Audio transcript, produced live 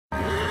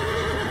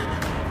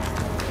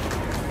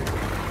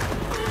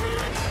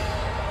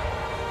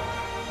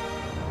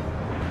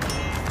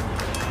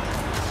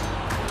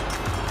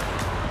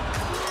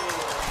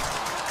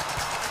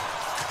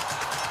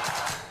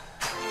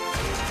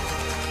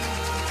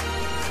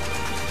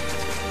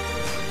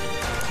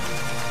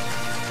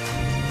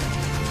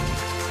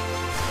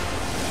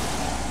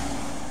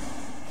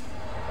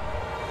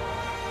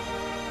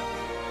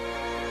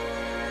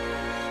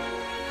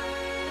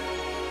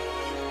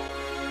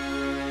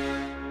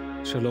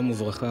שלום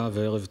וברכה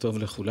וערב טוב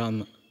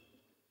לכולם.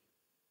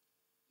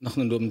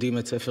 אנחנו לומדים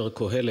את ספר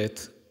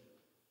קהלת,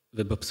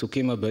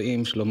 ובפסוקים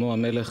הבאים שלמה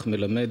המלך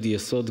מלמד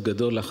יסוד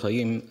גדול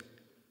לחיים.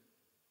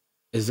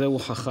 איזהו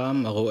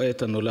חכם הרואה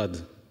את הנולד.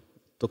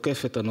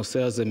 תוקף את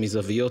הנושא הזה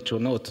מזוויות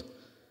שונות.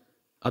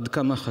 עד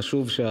כמה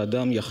חשוב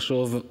שהאדם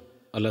יחשוב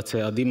על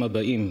הצעדים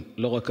הבאים,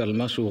 לא רק על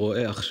מה שהוא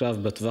רואה עכשיו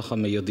בטווח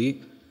המיידי.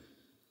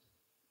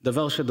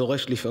 דבר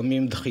שדורש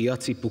לפעמים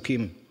דחיית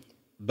סיפוקים.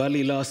 בא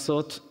לי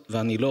לעשות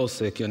ואני לא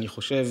עושה, כי אני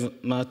חושב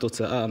מה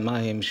התוצאה, מה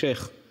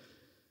ההמשך.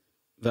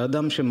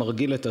 ואדם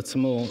שמרגיל את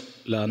עצמו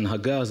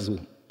להנהגה הזו,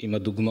 עם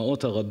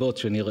הדוגמאות הרבות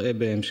שנראה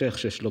בהמשך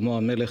ששלמה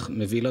המלך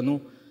מביא לנו,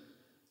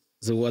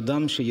 זהו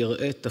אדם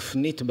שיראה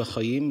תפנית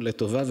בחיים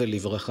לטובה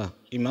ולברכה.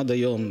 אם עד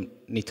היום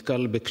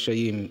נתקל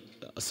בקשיים,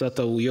 עשה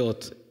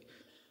טעויות,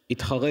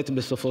 התחרט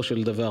בסופו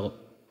של דבר,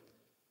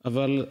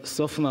 אבל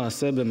סוף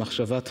מעשה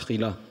במחשבה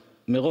תחילה.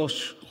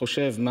 מראש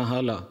חושב מה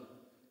הלאה,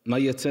 מה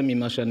יצא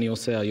ממה שאני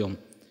עושה היום,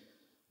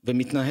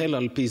 ומתנהל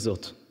על פי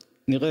זאת.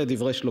 נראה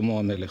דברי שלמה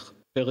המלך,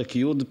 פרק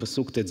י'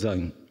 פסוק ט"ז.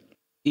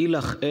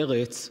 אילך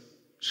ארץ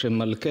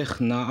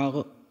שמלכך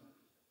נער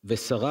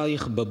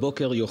ושרייך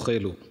בבוקר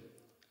יאכלו.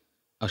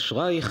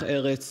 אשרייך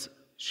ארץ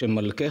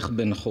שמלכך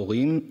בן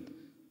חורים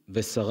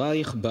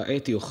ושרייך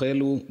בעת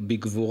יאכלו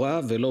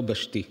בגבורה ולא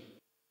בשתי.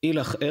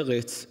 אילך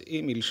ארץ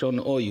היא מלשון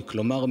אוי,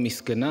 כלומר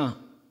מסכנה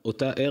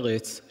אותה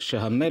ארץ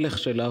שהמלך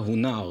שלה הוא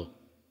נער.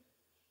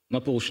 מה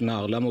פירוש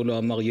נער? למה הוא לא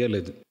אמר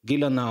ילד?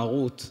 גיל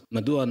הנערות,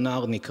 מדוע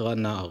נער נקרא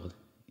נער?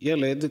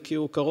 ילד כי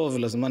הוא קרוב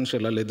לזמן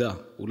של הלידה,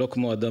 הוא לא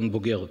כמו אדם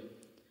בוגר.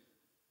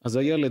 אז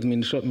הילד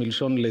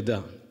מלשון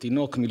לידה,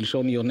 תינוק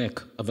מלשון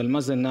יונק, אבל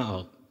מה זה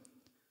נער?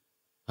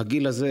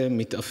 הגיל הזה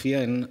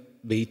מתאפיין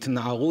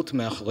בהתנערות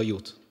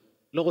מאחריות.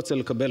 לא רוצה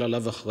לקבל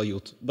עליו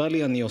אחריות, בא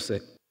לי אני עושה.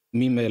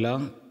 ממילא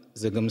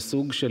זה גם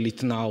סוג של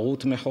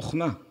התנערות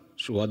מחוכמה,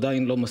 שהוא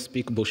עדיין לא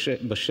מספיק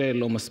בשל,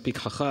 לא מספיק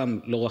חכם,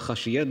 לא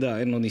רכש ידע,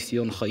 אין לו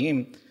ניסיון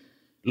חיים,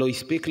 לא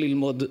הספיק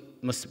ללמוד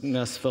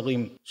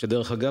מהספרים,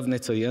 שדרך אגב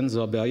נציין,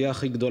 זו הבעיה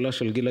הכי גדולה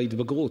של גיל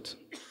ההתבגרות.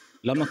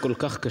 למה כל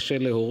כך קשה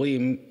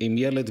להורים עם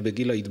ילד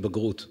בגיל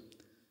ההתבגרות?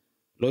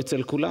 לא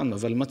אצל כולם,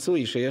 אבל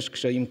מצוי שיש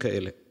קשיים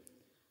כאלה.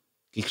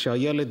 כי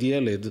כשהילד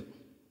ילד,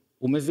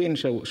 הוא מבין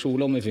שהוא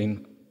לא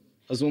מבין,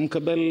 אז הוא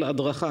מקבל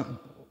הדרכה,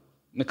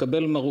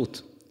 מקבל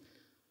מרות.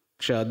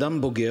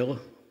 כשהאדם בוגר,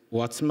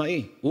 הוא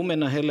עצמאי, הוא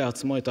מנהל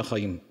לעצמו את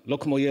החיים. לא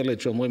כמו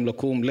ילד שאומרים לו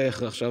קום,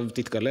 לך, עכשיו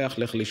תתקלח,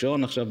 לך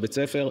לישון, עכשיו בית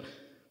ספר.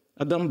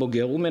 אדם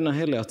בוגר, הוא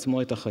מנהל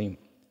לעצמו את החיים.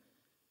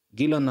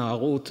 גיל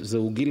הנערות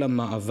זהו גיל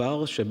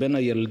המעבר שבין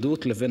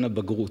הילדות לבין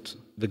הבגרות.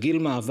 וגיל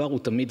מעבר הוא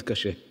תמיד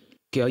קשה.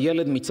 כי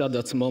הילד מצד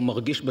עצמו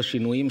מרגיש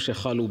בשינויים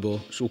שחלו בו,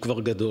 שהוא כבר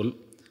גדול.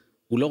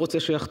 הוא לא רוצה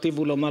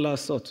שיכתיבו לו מה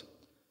לעשות.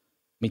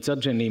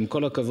 מצד שני, עם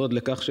כל הכבוד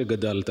לכך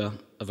שגדלת,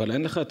 אבל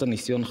אין לך את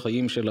הניסיון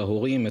חיים של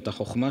ההורים, את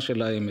החוכמה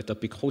שלהם, את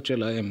הפיקחות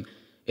שלהם,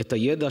 את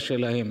הידע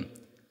שלהם,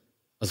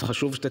 אז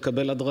חשוב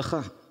שתקבל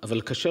הדרכה,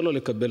 אבל קשה לו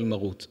לקבל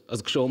מרות.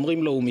 אז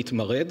כשאומרים לו הוא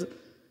מתמרד,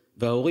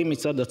 וההורים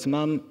מצד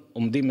עצמם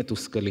עומדים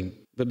מתוסכלים.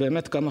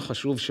 ובאמת כמה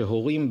חשוב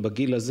שהורים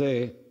בגיל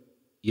הזה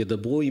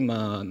ידברו עם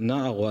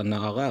הנער או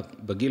הנערה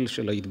בגיל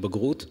של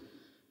ההתבגרות,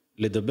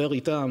 לדבר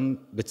איתם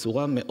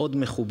בצורה מאוד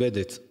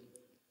מכובדת.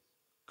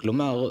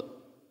 כלומר,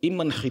 אם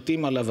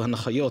מנחיתים עליו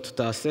הנחיות,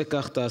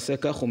 תעשה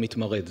כך, הוא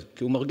מתמרד,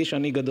 כי הוא מרגיש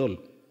שאני גדול.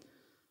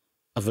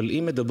 אבל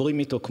אם מדברים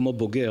איתו כמו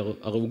בוגר,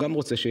 הרי הוא גם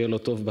רוצה שיהיה לו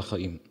טוב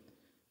בחיים.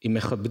 אם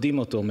מכבדים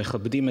אותו,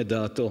 מכבדים את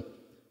דעתו,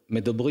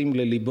 מדברים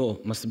לליבו,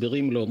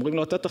 מסבירים לו, אומרים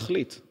לו, אתה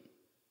תחליט.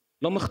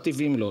 לא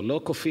מכתיבים לו,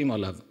 לא כופים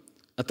עליו.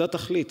 אתה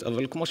תחליט,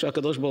 אבל כמו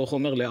שהקדוש ברוך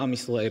אומר לעם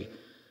ישראל,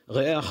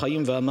 ראה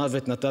החיים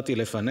והמוות נתתי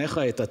לפניך,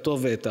 את הטוב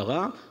ואת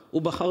הרע,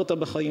 ובחרת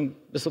בחיים.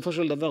 בסופו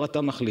של דבר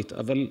אתה מחליט,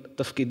 אבל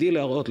תפקידי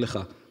להראות לך.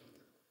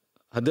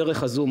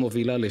 הדרך הזו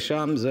מובילה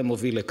לשם, זה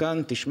מוביל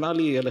לכאן, תשמע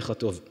לי, יהיה לך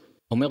טוב.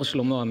 אומר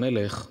שלמה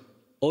המלך,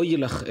 אוי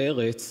לך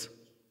ארץ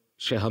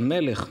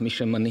שהמלך, מי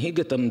שמנהיג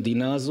את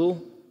המדינה הזו,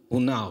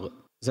 הוא נער.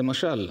 זה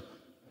משל.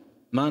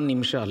 מה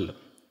הנמשל?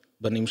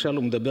 בנמשל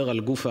הוא מדבר על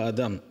גוף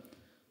האדם.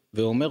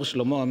 ואומר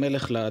שלמה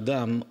המלך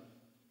לאדם,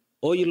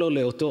 אוי לו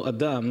לאותו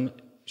אדם,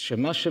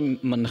 שמה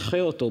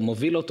שמנחה אותו,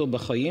 מוביל אותו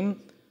בחיים,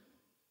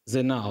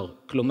 זה נער.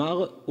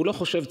 כלומר, הוא לא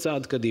חושב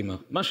צעד קדימה.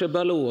 מה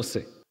שבא לו הוא עושה.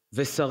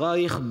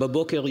 ושרייך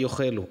בבוקר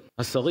יאכלו.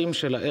 השרים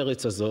של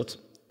הארץ הזאת,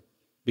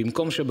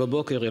 במקום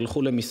שבבוקר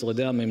ילכו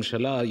למשרדי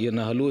הממשלה,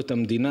 ינהלו את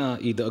המדינה,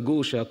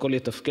 ידאגו שהכל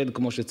יתפקד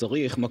כמו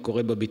שצריך, מה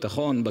קורה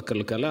בביטחון,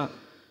 בכלכלה.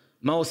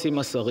 מה עושים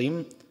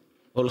השרים?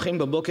 הולכים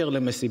בבוקר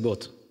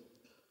למסיבות.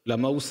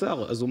 למה הוא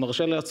שר? אז הוא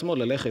מרשה לעצמו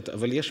ללכת,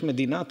 אבל יש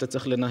מדינה, אתה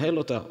צריך לנהל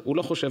אותה, הוא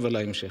לא חושב על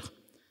ההמשך.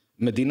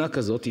 מדינה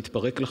כזאת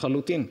תתפרק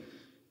לחלוטין.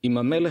 אם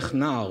המלך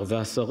נער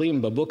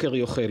והשרים בבוקר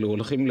יאכלו,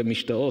 הולכים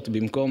למשתאות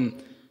במקום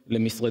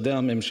למשרדי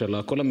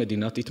הממשלה, כל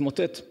המדינה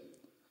תתמוטט.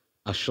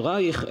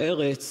 אשרייך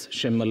ארץ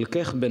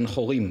שמלכך בן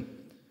חורים.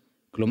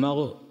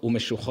 כלומר, הוא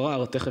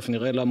משוחרר, תכף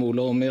נראה למה הוא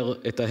לא אומר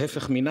את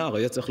ההפך מנער,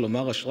 היה צריך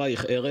לומר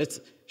אשרייך ארץ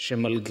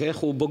שמלכך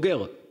הוא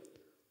בוגר.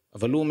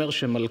 אבל הוא אומר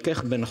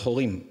שמלכך בן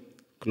חורים,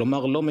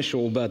 כלומר לא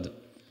משועבד.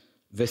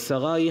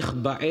 ושרייך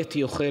בעת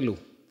יאכלו.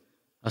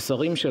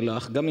 השרים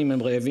שלך, גם אם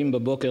הם רעבים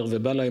בבוקר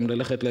ובא להם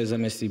ללכת לאיזה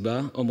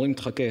מסיבה, אומרים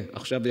תחכה,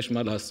 עכשיו יש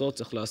מה לעשות,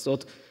 צריך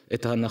לעשות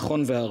את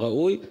הנכון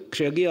והראוי,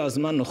 כשיגיע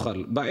הזמן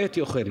נאכל, בעת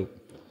יאכלו.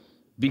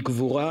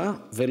 בגבורה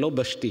ולא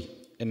בשתי.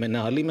 הם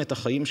מנהלים את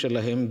החיים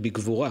שלהם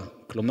בגבורה,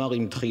 כלומר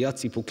עם דחיית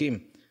סיפוקים,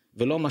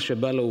 ולא מה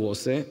שבא לו הוא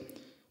עושה,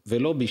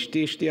 ולא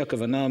בשתי, שתי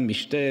הכוונה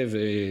משתה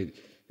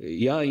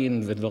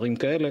ויין ודברים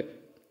כאלה,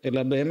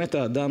 אלא באמת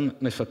האדם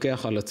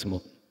מפקח על עצמו.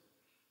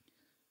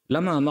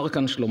 למה אמר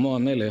כאן שלמה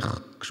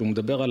המלך, כשהוא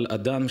מדבר על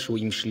אדם שהוא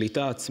עם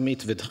שליטה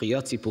עצמית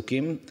ודחיית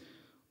סיפוקים,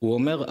 הוא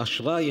אומר,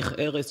 אשרייך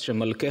ארץ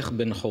שמלכך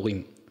בן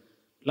חורים.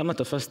 למה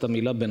תפס את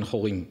המילה בן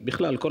חורים?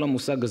 בכלל, כל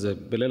המושג הזה,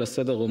 בליל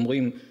הסדר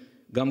אומרים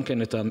גם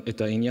כן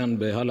את העניין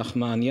בהלך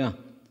מעניה,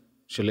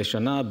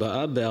 שלשנה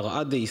הבאה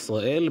בהרעד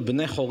ישראל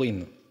בני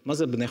חורין. מה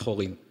זה בני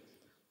חורין?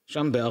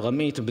 שם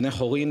בארמית בני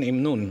חורין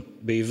עם נון,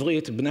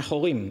 בעברית בני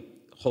חורים.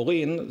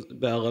 חורין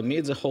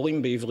בארמית זה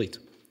חורים בעברית.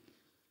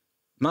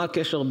 מה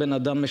הקשר בין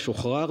אדם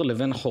משוחרר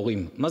לבין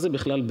חורים? מה זה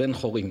בכלל בן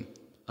חורים?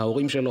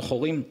 ההורים שלו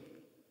חורים?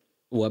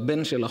 הוא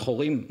הבן של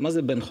החורים? מה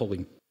זה בן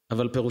חורים?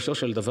 אבל פירושו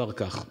של דבר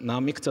כך,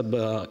 נעמיק קצת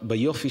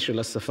ביופי של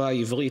השפה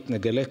העברית,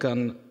 נגלה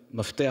כאן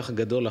מפתח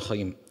גדול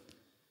לחיים.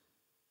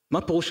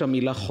 מה פירוש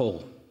המילה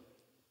חור?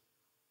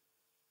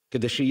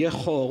 כדי שיהיה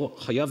חור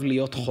חייב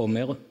להיות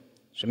חומר,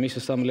 שמי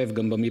ששם לב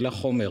גם במילה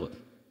חומר,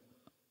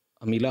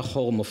 המילה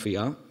חור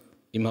מופיעה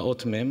עם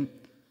האות מם,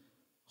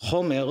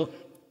 חומר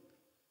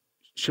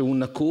שהוא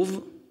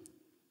נקוב,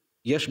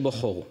 יש בו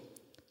חור.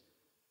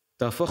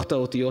 תהפוך את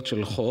האותיות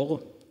של חור,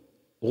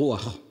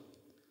 רוח.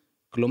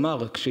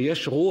 כלומר,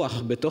 כשיש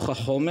רוח בתוך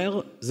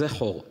החומר, זה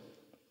חור.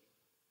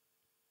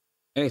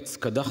 עץ,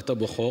 קדחת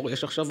בו חור,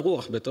 יש עכשיו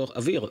רוח בתוך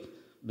אוויר,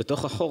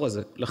 בתוך החור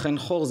הזה. לכן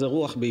חור זה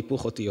רוח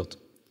בהיפוך אותיות.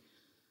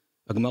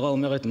 הגמרא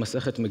אומרת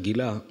מסכת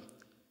מגילה,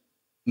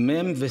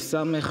 מם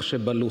וסמך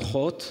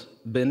שבלוחות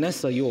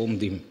בנס היו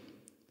עומדים.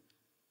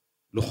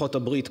 לוחות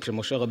הברית,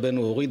 כשמשה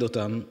רבנו הוריד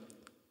אותם,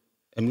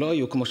 הם לא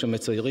היו כמו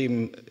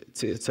שמציירים,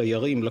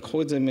 ציירים,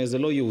 לקחו את זה מאיזה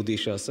לא יהודי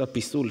שעשה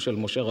פיסול של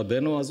משה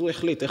רבנו, אז הוא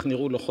החליט איך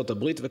נראו לוחות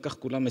הברית וכך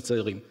כולם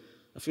מציירים.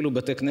 אפילו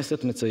בתי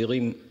כנסת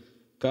מציירים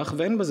כך,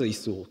 ואין בזה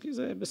איסור, כי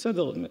זה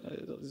בסדר,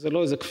 זה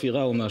לא איזה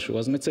כפירה או משהו,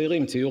 אז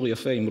מציירים ציור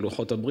יפה עם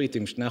לוחות הברית,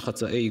 עם שני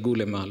החצאי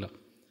עיגול למעלה.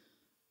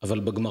 אבל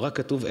בגמרא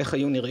כתוב איך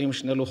היו נראים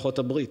שני לוחות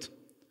הברית.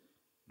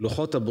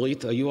 לוחות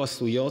הברית היו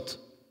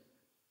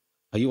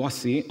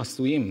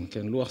עשויים,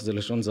 כן, לוח זה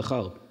לשון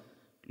זכר.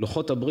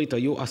 לוחות הברית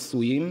היו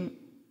עשויים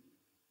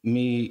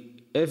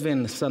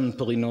מאבן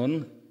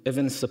סנפרינון,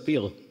 אבן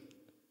ספיר,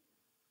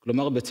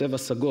 כלומר בצבע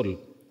סגול.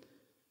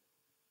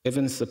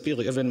 אבן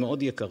ספיר, אבן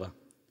מאוד יקרה.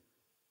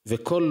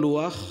 וכל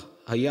לוח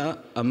היה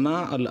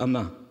אמה על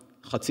אמה,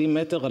 0.5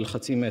 מטר על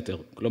 0.5 מטר.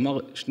 כלומר,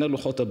 שני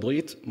לוחות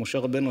הברית, משה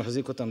רבנו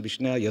החזיק אותם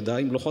בשני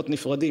הידיים, לוחות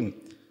נפרדים.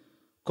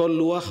 כל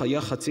לוח היה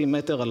 0.5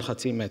 מטר על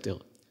 0.5 מטר,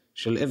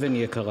 של אבן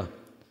יקרה.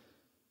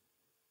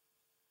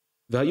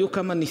 והיו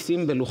כמה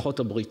ניסים בלוחות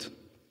הברית.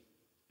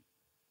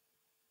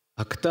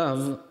 הכתב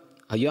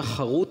היה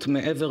חרוט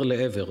מעבר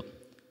לעבר,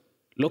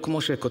 לא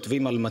כמו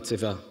שכותבים על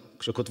מצבה.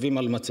 כשכותבים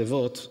על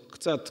מצבות,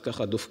 קצת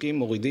ככה דופקים,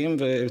 מורידים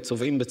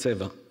וצובעים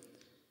בצבע.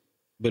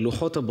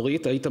 בלוחות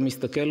הברית היית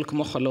מסתכל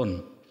כמו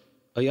חלון,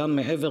 היה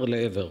מעבר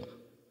לעבר,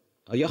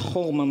 היה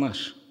חור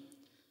ממש.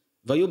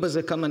 והיו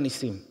בזה כמה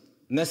ניסים.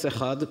 נס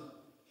אחד,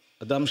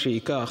 אדם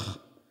שיקח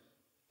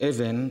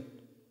אבן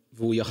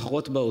והוא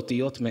יחרוט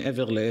באותיות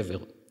מעבר לעבר.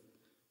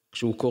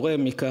 כשהוא קורא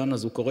מכאן,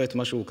 אז הוא קורא את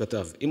מה שהוא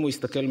כתב. אם הוא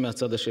יסתכל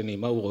מהצד השני,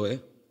 מה הוא רואה?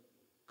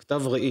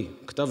 כתב ראי,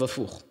 כתב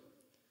הפוך.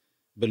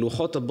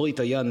 בלוחות הברית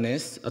היה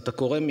נס, אתה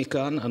קורא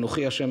מכאן,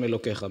 אנוכי השם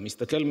אלוקיך.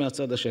 מסתכל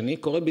מהצד השני,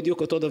 קורא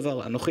בדיוק אותו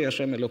דבר, אנוכי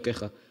השם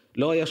אלוקיך.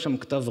 לא היה שם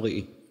כתב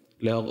ראי,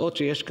 להראות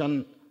שיש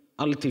כאן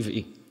על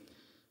טבעי.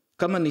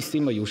 כמה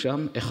ניסים היו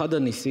שם? אחד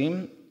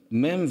הניסים,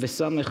 מם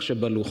וסמך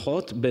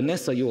שבלוחות,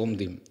 בנס היו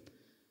עומדים.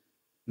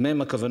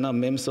 מם הכוונה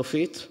מם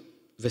סופית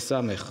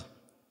וסמך.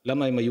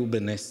 למה הם היו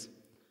בנס?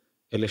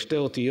 אלה שתי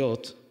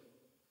אותיות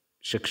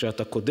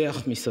שכשאתה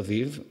קודח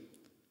מסביב,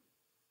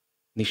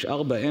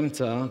 נשאר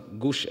באמצע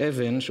גוש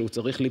אבן שהוא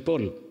צריך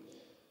ליפול,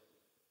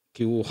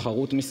 כי הוא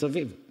חרוט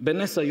מסביב.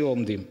 בנס היו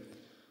עומדים.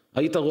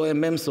 היית רואה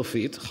מם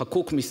סופית,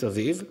 חקוק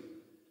מסביב,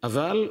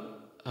 אבל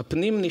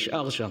הפנים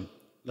נשאר שם.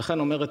 לכן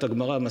אומרת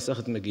הגמרא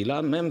במסכת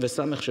מגילה, מם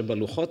וסמך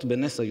שבלוחות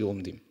בנס היו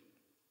עומדים.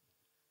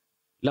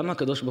 למה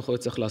הקדוש ברוך הוא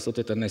צריך לעשות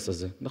את הנס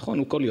הזה? נכון,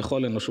 הוא כל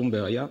יכול, אין לו שום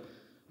בעיה.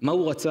 מה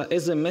הוא רצה,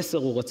 איזה מסר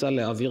הוא רצה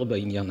להעביר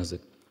בעניין הזה?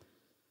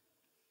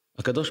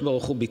 הקדוש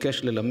ברוך הוא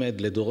ביקש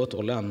ללמד לדורות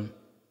עולם.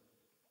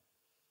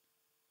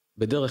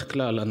 בדרך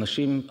כלל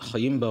אנשים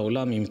חיים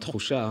בעולם עם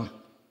תחושה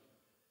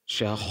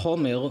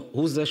שהחומר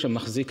הוא זה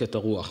שמחזיק את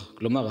הרוח.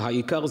 כלומר,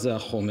 העיקר זה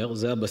החומר,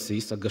 זה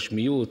הבסיס,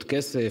 הגשמיות,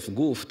 כסף,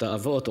 גוף,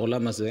 תאוות,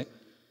 עולם הזה.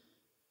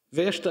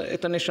 ויש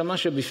את הנשמה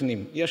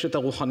שבפנים, יש את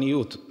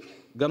הרוחניות.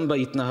 גם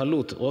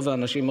בהתנהלות, רוב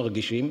האנשים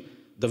מרגישים,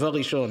 דבר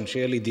ראשון,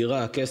 שיהיה לי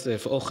דירה,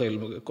 כסף,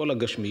 אוכל, כל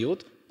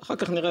הגשמיות, אחר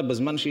כך נראה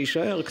בזמן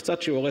שישאר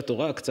קצת שיעורי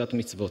תורה, קצת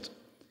מצוות.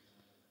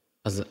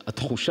 אז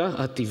התחושה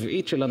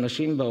הטבעית של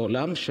אנשים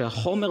בעולם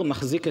שהחומר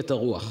מחזיק את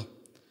הרוח.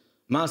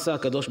 מה עשה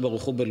הקדוש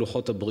ברוך הוא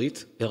בלוחות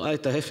הברית? הראה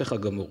את ההפך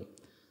הגמור.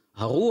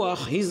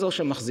 הרוח היא זו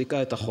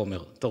שמחזיקה את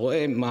החומר. אתה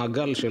רואה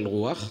מעגל של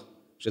רוח,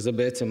 שזה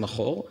בעצם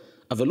החור,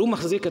 אבל הוא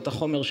מחזיק את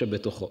החומר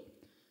שבתוכו.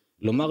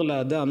 לומר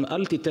לאדם,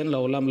 אל תיתן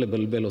לעולם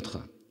לבלבל אותך.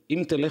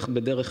 אם תלך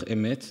בדרך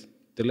אמת,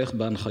 תלך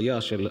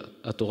בהנחיה של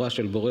התורה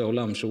של בורא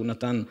עולם, שהוא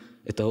נתן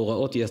את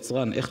ההוראות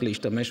יצרן איך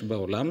להשתמש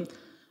בעולם,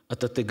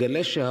 אתה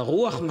תגלה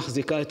שהרוח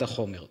מחזיקה את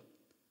החומר.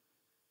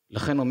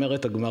 לכן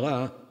אומרת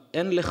הגמרא,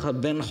 אין לך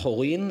בן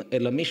חורין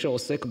אלא מי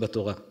שעוסק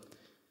בתורה.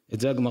 את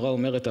זה הגמרא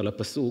אומרת על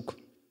הפסוק.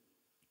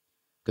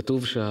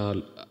 כתוב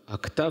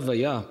שהכתב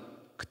היה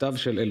כתב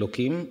של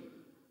אלוקים,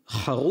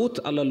 חרוט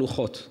על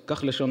הלוחות.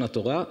 כך לשון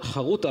התורה,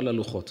 חרוט על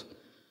הלוחות.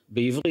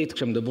 בעברית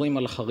כשמדברים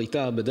על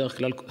חריטה, בדרך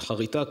כלל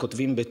חריטה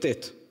כותבים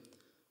בטט.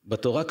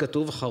 בתורה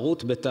כתוב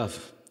חרוט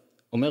בתף.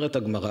 אומרת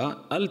הגמרא,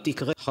 אל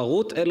תקרא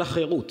חרוט אלא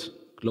חירות.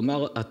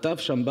 כלומר, התו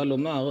שם בא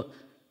לומר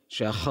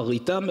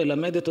שהחריטה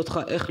מלמדת אותך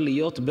איך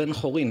להיות בן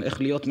חורין,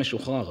 איך להיות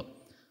משוחרר.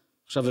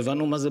 עכשיו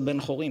הבנו מה זה בן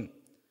חורין.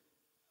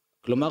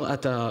 כלומר,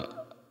 אתה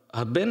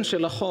הבן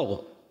של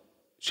החור,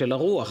 של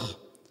הרוח,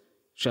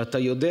 שאתה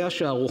יודע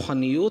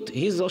שהרוחניות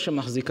היא זו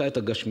שמחזיקה את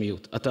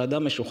הגשמיות. אתה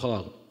אדם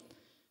משוחרר.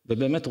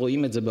 ובאמת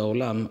רואים את זה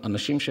בעולם,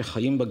 אנשים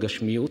שחיים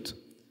בגשמיות,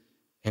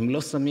 הם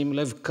לא שמים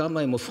לב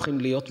כמה הם הופכים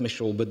להיות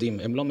משועבדים,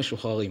 הם לא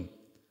משוחררים.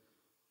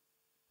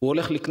 הוא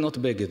הולך לקנות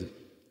בגד.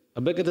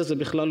 הבגד הזה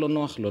בכלל לא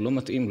נוח לו, לא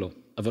מתאים לו.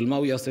 אבל מה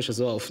הוא יעשה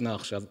שזו האופנה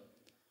עכשיו?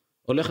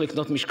 הולך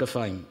לקנות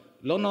משקפיים.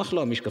 לא נוח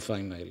לו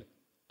המשקפיים האלה.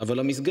 אבל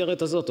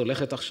המסגרת הזאת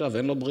הולכת עכשיו,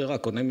 אין לו ברירה.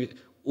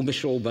 הוא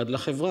משועבד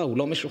לחברה, הוא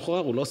לא משוחרר,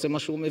 הוא לא עושה מה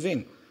שהוא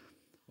מבין.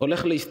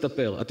 הולך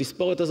להסתפר.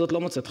 התספורת הזאת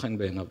לא מוצאת חן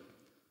בעיניו.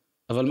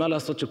 אבל מה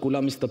לעשות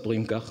שכולם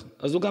מסתפרים כך?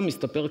 אז הוא גם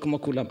מסתפר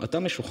כמו כולם. אתה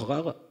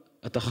משוחרר,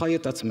 אתה חי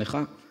את עצמך,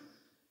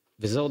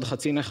 וזה עוד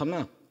חצי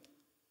נחמה.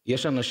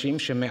 יש אנשים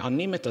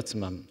שמענים את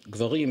עצמם,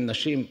 גברים,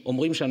 נשים,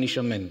 אומרים שאני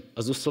שמן.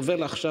 אז הוא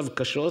סובל עכשיו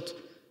קשות,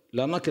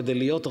 למה? כדי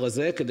להיות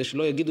רזה, כדי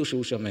שלא יגידו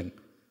שהוא שמן.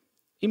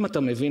 אם אתה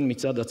מבין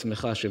מצד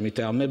עצמך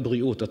שמטעמי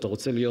בריאות אתה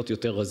רוצה להיות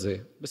יותר רזה,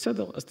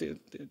 בסדר, אז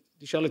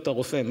תשאל את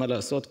הרופא מה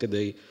לעשות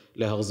כדי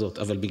להרזות.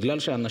 אבל בגלל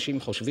שאנשים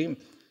חושבים,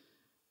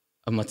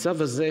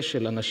 המצב הזה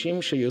של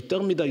אנשים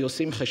שיותר מדי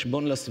עושים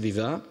חשבון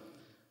לסביבה,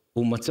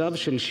 הוא מצב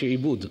של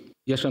שעיבוד.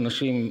 יש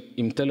אנשים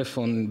עם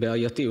טלפון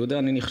בעייתי, הוא יודע,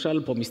 אני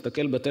נכשל פה,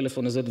 מסתכל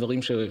בטלפון הזה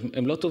דברים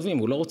שהם לא טובים,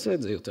 הוא לא רוצה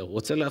את זה יותר, הוא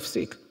רוצה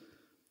להפסיק.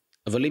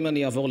 אבל אם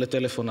אני אעבור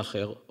לטלפון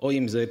אחר, או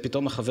אם זה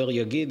פתאום החבר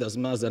יגיד, אז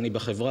מה, אז אני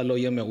בחברה לא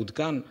יהיה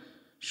מעודכן,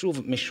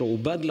 שוב,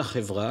 משועבד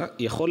לחברה,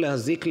 יכול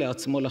להזיק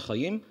לעצמו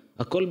לחיים,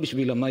 הכל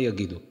בשביל מה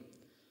יגידו.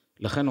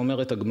 לכן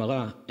אומרת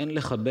הגמרא, אין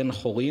לך בן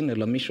חורין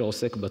אלא מי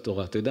שעוסק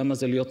בתורה. אתה יודע מה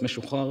זה להיות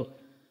משוחרר?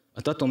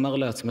 אתה תאמר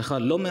לעצמך,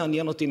 לא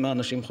מעניין אותי מה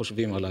אנשים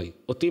חושבים עליי.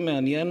 אותי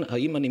מעניין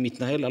האם אני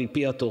מתנהל על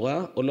פי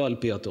התורה או לא על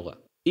פי התורה.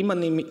 אם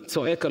אני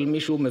צועק על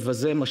מישהו,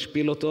 מבזה,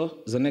 משפיל אותו,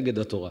 זה נגד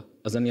התורה.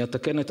 אז אני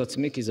אתקן את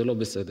עצמי כי זה לא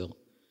בסדר.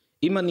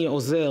 אם אני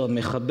עוזר,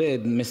 מכבד,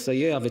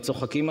 מסייע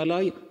וצוחקים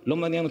עליי, לא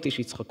מעניין אותי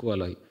שיצחקו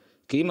עליי.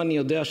 כי אם אני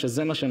יודע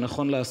שזה מה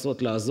שנכון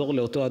לעשות, לעזור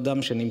לאותו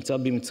אדם שנמצא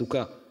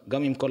במצוקה,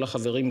 גם אם כל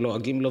החברים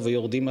לועגים לו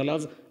ויורדים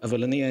עליו,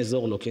 אבל אני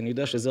אעזור לו, כי אני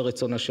יודע שזה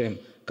רצון השם.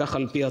 כך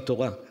על פי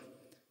התורה.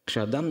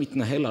 כשאדם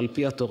מתנהל על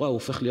פי התורה, הוא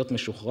הופך להיות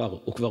משוחרר.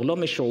 הוא כבר לא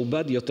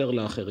משועבד יותר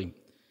לאחרים.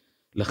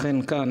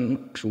 לכן כאן,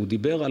 כשהוא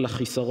דיבר על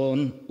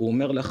החיסרון, הוא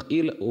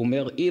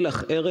אומר,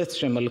 אילך ארץ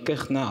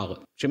שמלכך נער.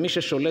 שמי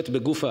ששולט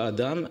בגוף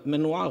האדם,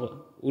 מנוער.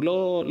 הוא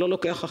לא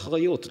לוקח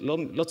אחריות,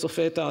 לא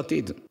צופה את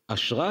העתיד.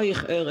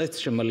 אשרייך ארץ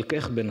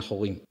שמלכך בן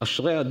חורים.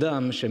 אשרי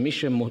אדם שמי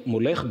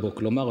שמולך בו,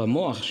 כלומר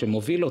המוח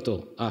שמוביל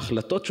אותו,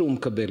 ההחלטות שהוא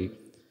מקבל,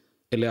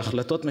 אלה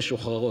החלטות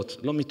משוחררות,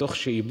 לא מתוך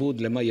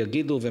שעיבוד למה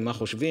יגידו ומה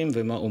חושבים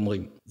ומה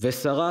אומרים.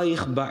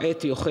 ושרייך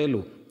בעת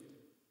יאכלו.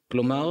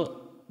 כלומר,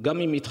 גם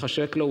אם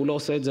מתחשק לו, הוא לא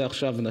עושה את זה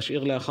עכשיו,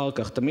 נשאיר לאחר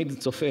כך, תמיד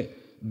צופה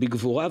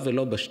בגבורה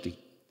ולא בשתי.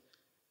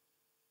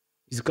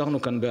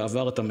 הזכרנו כאן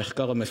בעבר את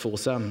המחקר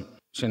המפורסם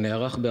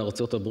שנערך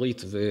בארצות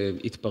הברית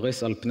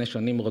והתפרס על פני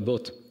שנים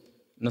רבות.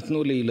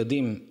 נתנו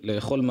לילדים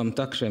לאכול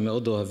ממתק שהם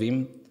מאוד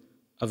אוהבים,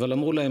 אבל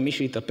אמרו להם מי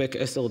שיתאפק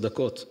 10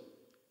 דקות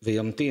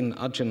וימתין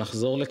עד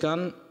שנחזור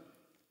לכאן,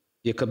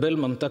 יקבל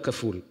ממתק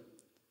כפול.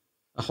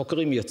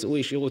 החוקרים יצאו,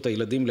 השאירו את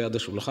הילדים ליד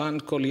השולחן,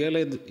 כל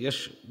ילד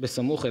יש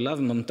בסמוך אליו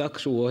ממתק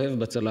שהוא אוהב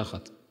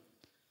בצלחת.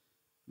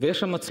 ויש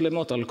שם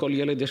מצלמות, על כל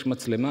ילד יש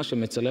מצלמה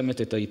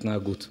שמצלמת את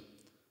ההתנהגות.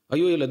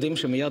 היו ילדים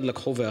שמיד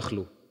לקחו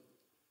ואכלו.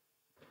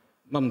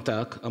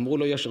 ממתק, אמרו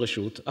לו יש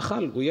רשות,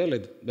 אכל, הוא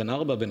ילד, בן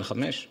 4, בן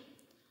 5.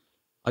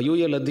 היו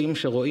ילדים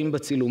שרואים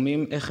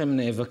בצילומים איך הם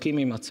נאבקים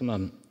עם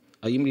עצמם,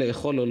 האם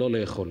לאכול או לא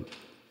לאכול.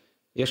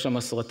 יש שם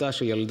סרטה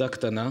שילדה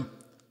קטנה,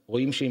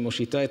 רואים שהיא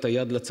מושיטה את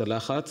היד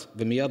לצלחת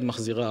ומיד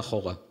מחזירה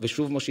אחורה,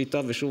 ושוב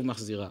מושיטה ושוב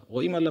מחזירה.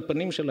 רואים על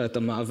הפנים שלה את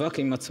המאבק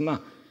עם עצמה.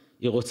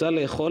 היא רוצה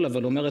לאכול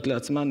אבל אומרת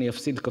לעצמה אני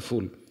אפסיד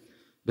כפול.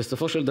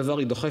 בסופו של דבר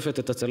היא דוחפת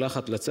את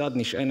הצלחת לצד,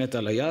 נשענת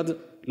על היד,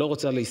 לא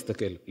רוצה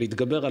להסתכל,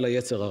 להתגבר על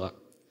היצר הרע.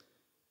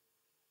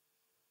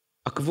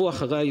 עקבו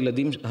אחרי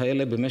הילדים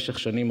האלה במשך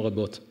שנים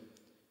רבות.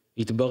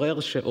 התברר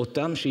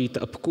שאותם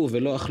שהתאפקו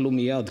ולא אכלו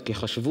מיד, כי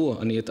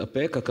חשבו אני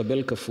אתאפק,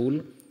 אקבל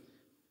כפול,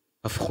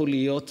 הפכו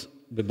להיות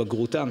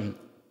בבגרותם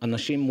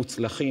אנשים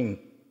מוצלחים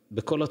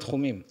בכל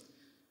התחומים,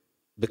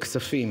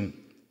 בכספים,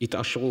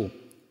 התעשרו,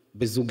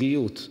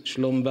 בזוגיות,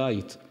 שלום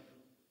בית,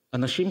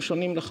 אנשים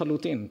שונים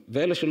לחלוטין,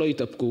 ואלה שלא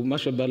התאפקו, מה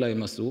שבא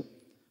להם עשו,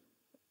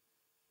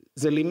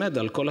 זה לימד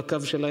על כל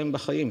הקו שלהם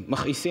בחיים.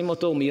 מכעיסים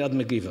אותו, הוא מיד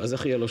מגיב, אז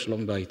איך יהיה לו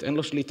שלום בית? אין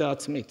לו שליטה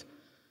עצמית.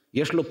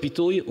 יש לו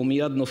פיתוי, הוא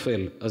מיד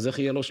נופל, אז איך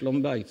יהיה לו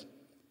שלום בית?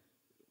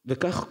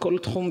 וכך כל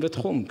תחום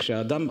ותחום,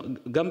 כשאדם,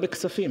 גם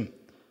בכספים,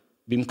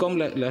 במקום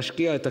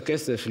להשקיע את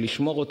הכסף,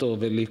 לשמור אותו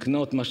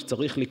ולקנות מה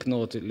שצריך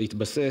לקנות,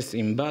 להתבסס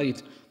עם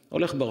בית,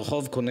 הולך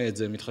ברחוב, קונה את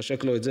זה,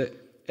 מתחשק לו את זה,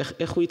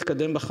 איך הוא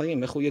יתקדם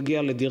בחיים? איך הוא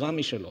יגיע לדירה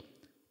משלו?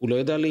 הוא לא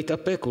יודע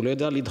להתאפק, הוא לא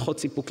יודע לדחות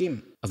סיפוקים.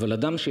 אבל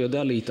אדם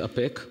שיודע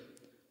להתאפק,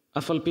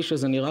 אף על פי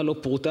שזה נראה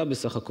לו פרוטה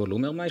בסך הכל, הוא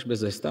אומר מה יש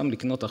בזה? סתם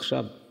לקנות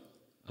עכשיו.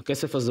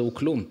 הכסף הזה הוא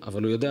כלום,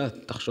 אבל הוא יודע,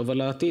 תחשוב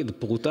על העתיד,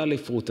 פרוטה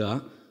לפרוטה,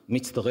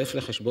 מצטרף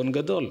לחשבון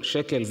גדול,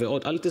 שקל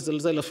ועוד, אל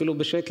תזלזל אפילו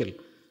בשקל.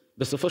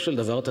 בסופו של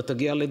דבר אתה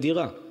תגיע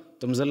לדירה,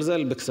 אתה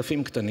מזלזל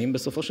בכספים קטנים,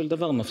 בסופו של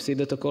דבר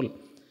מפסיד את הכל.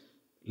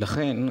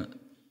 לכן,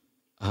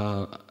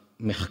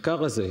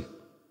 המחקר הזה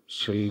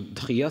של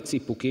דחיית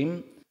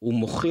סיפוקים, הוא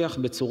מוכיח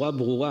בצורה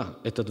ברורה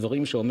את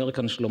הדברים שאומר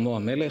כאן שלמה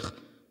המלך,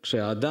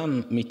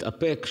 כשהאדם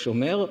מתאפק,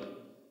 שומר,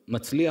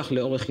 מצליח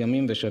לאורך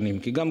ימים ושנים.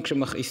 כי גם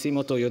כשמכעיסים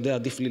אותו יודע,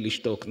 עדיף לי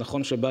לשתוק,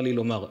 נכון שבא לי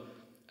לומר,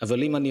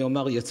 אבל אם אני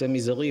אומר יצא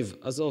מזה ריב,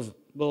 עזוב,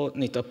 בוא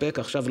נתאפק,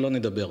 עכשיו לא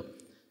נדבר.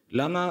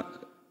 למה?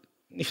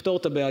 נפתור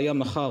את הבעיה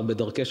מחר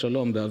בדרכי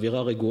שלום,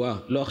 באווירה רגועה,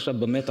 לא עכשיו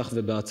במתח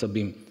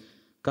ובעצבים.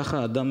 ככה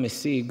האדם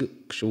משיג,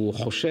 כשהוא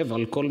חושב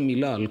על כל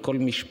מילה, על כל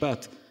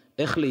משפט,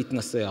 איך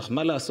להתנסח,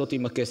 מה לעשות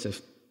עם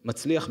הכסף,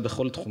 מצליח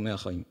בכל תחומי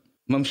החיים.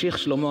 ממשיך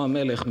שלמה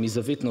המלך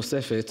מזווית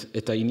נוספת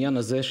את העניין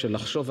הזה של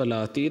לחשוב על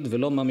העתיד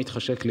ולא מה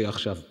מתחשק לי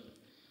עכשיו.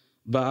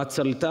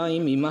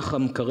 בעצלתיים עמך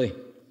המקרה,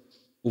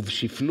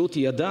 ובשפלות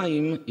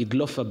ידיים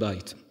ידלוף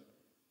הבית.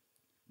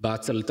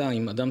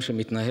 בעצלתיים, אדם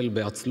שמתנהל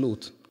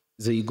בעצלות,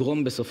 זה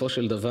יגרום בסופו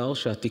של דבר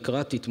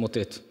שהתקרה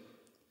תתמוטט.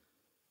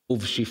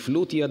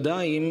 ובשפלות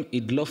ידיים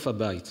ידלוף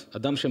הבית.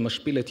 אדם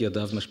שמשפיל את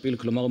ידיו, משפיל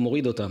כלומר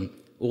מוריד אותם,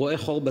 הוא רואה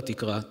חור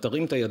בתקרה,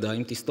 תרים את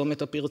הידיים, תסתום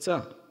את הפרצה.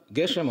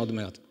 גשם עוד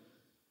מעט.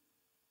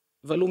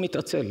 אבל הוא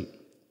מתעצל,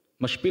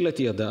 משפיל את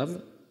ידיו,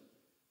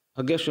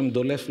 הגשם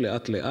דולף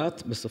לאט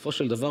לאט, בסופו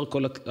של דבר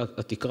כל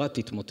התקרה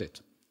תתמוטט.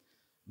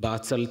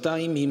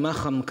 בעצלתיים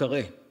עמך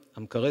המקרה,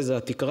 המקרה זה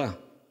התקרה,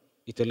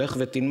 היא תלך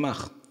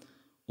ותנמך,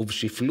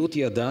 ובשפלות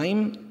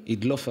ידיים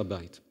ידלוף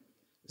הבית.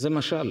 זה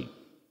משל,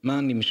 מה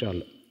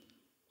הנמשל?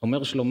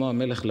 אומר שלמה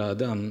המלך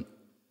לאדם,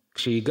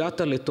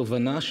 כשהגעת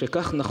לתובנה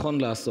שכך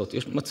נכון לעשות,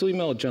 מצוי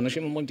מאוד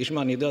שאנשים אומרים,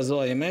 תשמע, אני יודע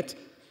זו האמת,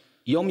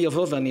 יום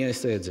יבוא ואני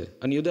אעשה את זה.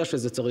 אני יודע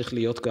שזה צריך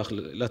להיות כך,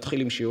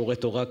 להתחיל עם שיעורי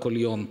תורה כל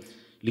יום,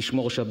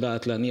 לשמור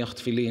שבת, להניח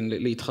תפילין,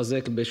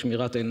 להתחזק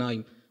בשמירת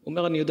עיניים. הוא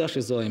אומר, אני יודע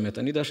שזו האמת,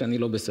 אני יודע שאני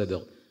לא בסדר.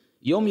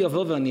 יום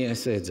יבוא ואני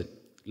אעשה את זה.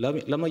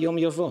 למה יום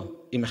יבוא?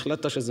 אם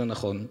החלטת שזה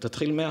נכון,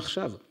 תתחיל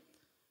מעכשיו.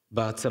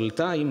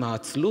 בעצלתיים,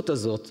 העצלות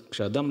הזאת,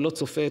 כשאדם לא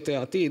צופה את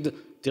העתיד,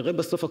 תראה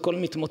בסוף הכל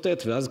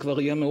מתמוטט, ואז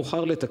כבר יהיה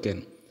מאוחר לתקן.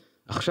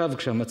 עכשיו,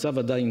 כשהמצב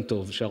עדיין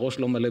טוב, שהראש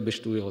לא מלא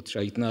בשטויות,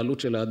 שההתנהלות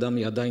של האדם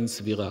היא עדיין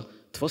סבירה,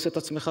 תפוס את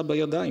עצמך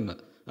בידיים.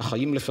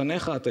 החיים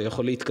לפניך, אתה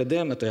יכול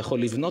להתקדם, אתה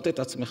יכול לבנות את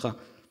עצמך,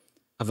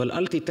 אבל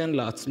אל תיתן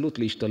לעצלות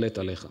להשתלט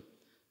עליך.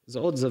 זו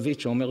עוד זווית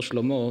שאומר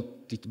שלמה,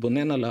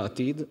 תתבונן על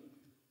העתיד,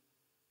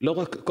 לא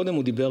רק, קודם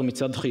הוא דיבר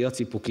מצד דחיית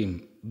סיפוקים.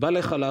 בא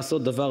לך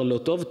לעשות דבר לא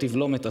טוב,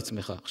 תבלום את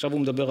עצמך. עכשיו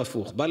הוא מדבר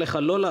הפוך. בא לך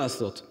לא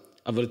לעשות,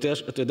 אבל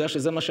אתה יודע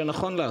שזה מה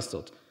שנכון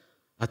לעשות.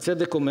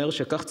 הצדק אומר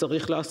שכך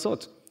צריך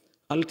לעשות.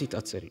 אל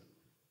תתעצל.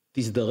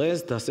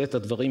 תזדרז, תעשה את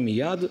הדברים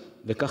מיד,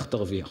 וכך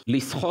תרוויח.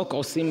 לשחוק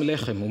עושים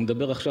לחם. הוא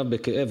מדבר עכשיו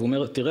בכאב. הוא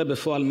אומר, תראה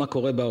בפועל מה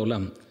קורה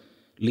בעולם.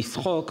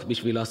 לשחוק,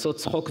 בשביל לעשות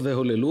צחוק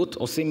והוללות,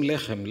 עושים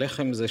לחם.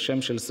 לחם זה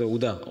שם של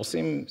סעודה.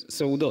 עושים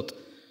סעודות.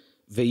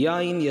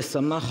 ויין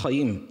ישמח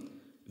חיים.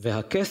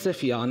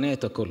 והכסף יענה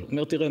את הכל. הוא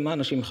אומר, תראה מה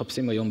אנשים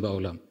מחפשים היום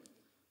בעולם.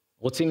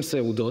 רוצים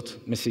סעודות,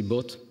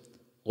 מסיבות,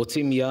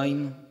 רוצים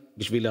יין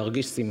בשביל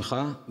להרגיש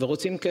שמחה,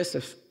 ורוצים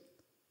כסף.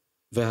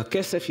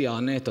 והכסף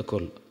יענה את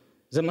הכל.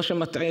 זה מה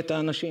שמטעה את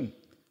האנשים.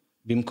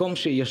 במקום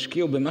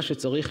שישקיעו במה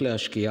שצריך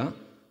להשקיע,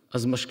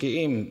 אז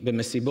משקיעים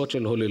במסיבות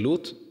של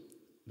הוללות,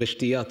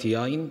 בשתיית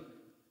יין,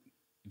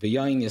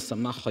 ויין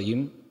ישמח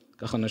חיים,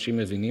 כך אנשים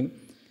מבינים,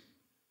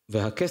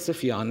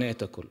 והכסף יענה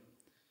את הכל.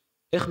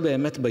 איך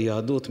באמת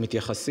ביהדות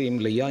מתייחסים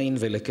ליין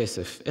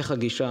ולכסף? איך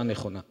הגישה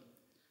הנכונה?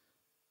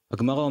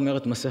 הגמרא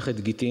אומרת מסכת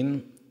גיטין,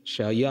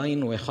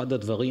 שהיין הוא אחד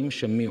הדברים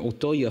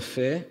שמיעוטו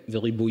יפה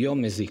וריבויו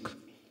מזיק.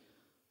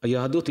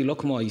 היהדות היא לא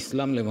כמו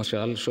האסלאם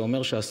למשל,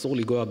 שאומר שאסור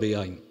לגוע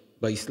ביין.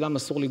 באסלאם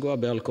אסור לגוע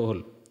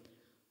באלכוהול.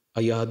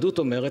 היהדות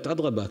אומרת,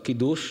 אדרבה,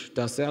 קידוש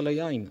תעשה על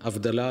היין,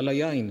 הבדלה על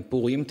היין,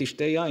 פורים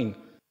תשתה יין,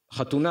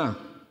 חתונה,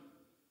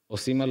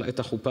 עושים את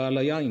החופה על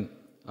היין,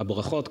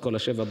 הברכות, כל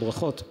 7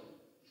 ברכות.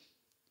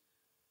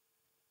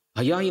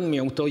 היין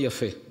מיעוטו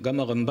יפה. גם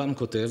הרמב"ם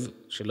כותב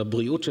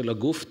שלבריאות של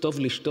הגוף טוב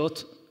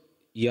לשתות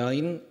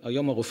יין,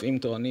 היום הרופאים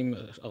טוענים,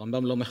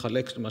 הרמב"ם לא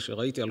מחלק, מה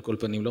שראיתי על כל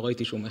פנים, לא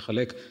ראיתי שהוא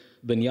מחלק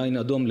בין יין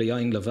אדום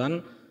ליין לבן,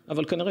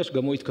 אבל כנראה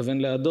שגם הוא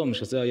התכוון לאדום,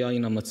 שזה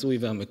היין המצוי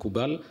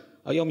והמקובל.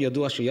 היום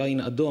ידוע שיין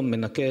אדום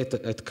מנקה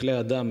את כלי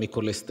הדם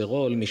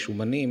מקולסטרול,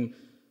 משומנים.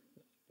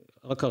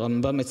 רק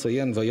הרמב"ם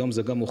מציין, והיום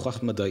זה גם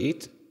מוכח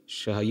מדעית,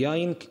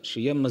 שהיין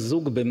שיהיה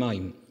מזוג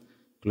במים.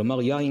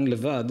 כלומר, יין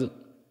לבד,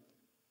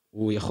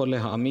 הוא יכול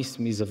להעמיס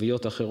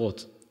מזוויות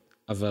אחרות.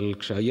 אבל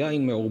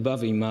כשהיין מעורבב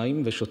עם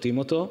מים ושותים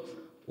אותו,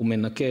 הוא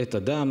מנקה את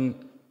הדם.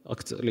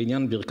 רק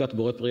לעניין ברכת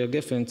בורא פרי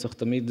הגפן צריך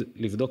תמיד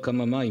לבדוק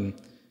כמה מים.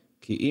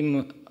 כי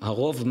אם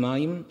הרוב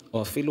מים,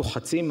 או אפילו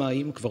חצי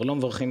מים, כבר לא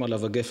מברכים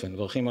עליו הגפן,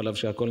 מברכים עליו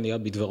שהכל נהיה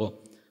בדברו.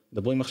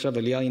 מדברים עכשיו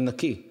על יין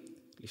נקי.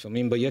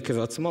 לפעמים ביקב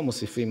עצמו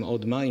מוסיפים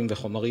עוד מים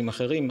וחומרים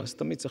אחרים, אז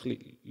תמיד צריך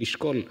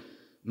לשקול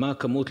מה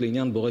הכמות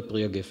לעניין בורא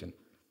פרי הגפן.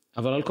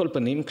 אבל על כל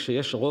פנים,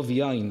 כשיש רוב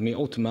יין,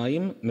 מיעוט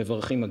מים,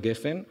 מברכים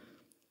הגפן.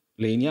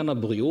 לעניין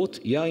הבריאות,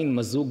 יין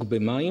מזוג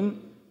במים,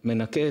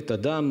 מנקה את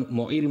הדם,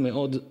 מועיל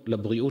מאוד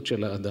לבריאות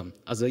של האדם.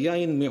 אז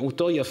היין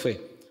מיעוטו יפה.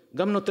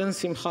 גם נותן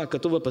שמחה,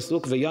 כתוב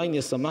בפסוק, ויין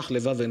ישמח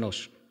לבב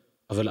אנוש.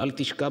 אבל אל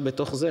תשקע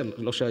בתוך זה,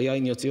 לא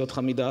שהיין יוציא אותך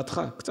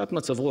מדעתך. קצת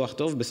מצב רוח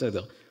טוב,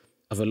 בסדר.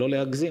 אבל לא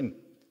להגזים.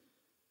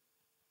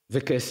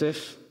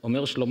 וכסף,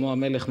 אומר שלמה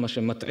המלך, מה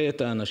שמטעה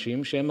את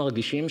האנשים, שהם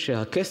מרגישים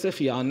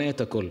שהכסף יענה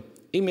את הכל.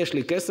 אם יש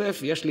לי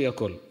כסף, יש לי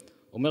הכל.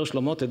 אומר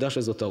שלמה, תדע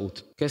שזו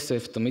טעות.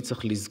 כסף תמיד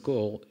צריך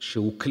לזכור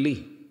שהוא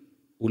כלי,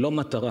 הוא לא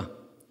מטרה.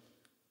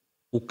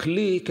 הוא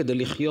כלי כדי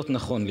לחיות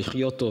נכון,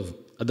 לחיות טוב.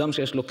 אדם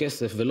שיש לו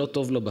כסף ולא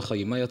טוב לו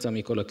בחיים, מה יצא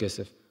מכל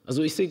הכסף? אז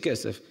הוא השיג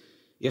כסף.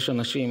 יש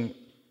אנשים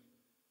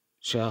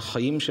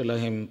שהחיים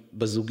שלהם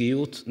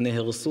בזוגיות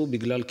נהרסו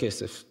בגלל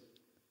כסף.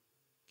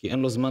 כי אין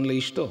לו זמן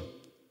לאשתו.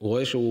 הוא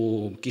רואה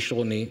שהוא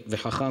כישרוני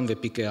וחכם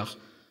ופיקח,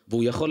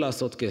 והוא יכול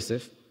לעשות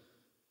כסף,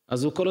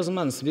 אז הוא כל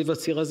הזמן סביב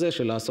הציר הזה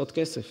של לעשות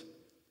כסף.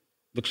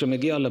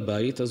 וכשמגיע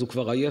לבית, אז הוא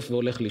כבר עייף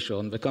והולך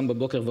לישון, וקם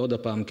בבוקר ועוד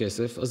הפעם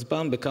כסף, אז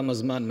פעם בכמה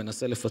זמן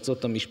מנסה לפצות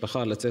את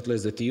המשפחה, לצאת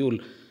לאיזה טיול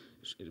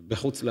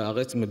בחוץ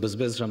לארץ,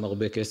 מבזבז שם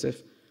הרבה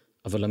כסף,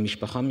 אבל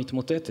המשפחה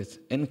מתמוטטת,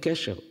 אין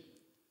קשר.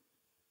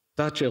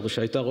 תאצ'ר,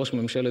 שהייתה ראש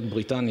ממשלת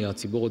בריטניה,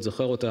 הציבור עוד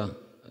זוכר אותה,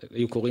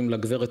 היו קוראים לה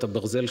גברת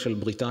הברזל של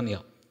בריטניה.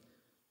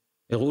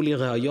 הראו לי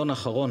ראיון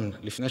אחרון,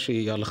 לפני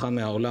שהיא הלכה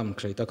מהעולם,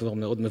 כשהייתה כבר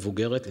מאוד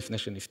מבוגרת, לפני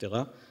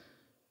שנפטרה.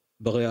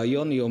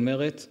 בראיון היא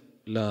אומרת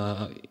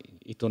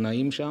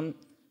לעיתונאים שם,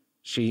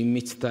 שהיא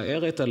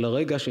מצטערת על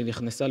הרגע שהיא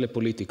נכנסה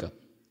לפוליטיקה.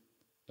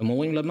 הם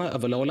אומרים, למה?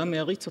 אבל העולם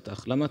מעריץ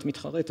אותך, למה את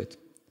מתחרטת?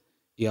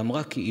 היא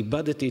אמרה, כי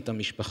איבדתי את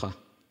המשפחה.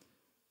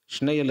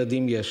 2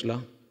 ילדים יש לה,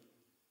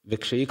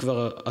 וכשהיא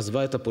כבר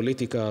עזבה את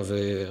הפוליטיקה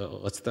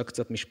ורצתה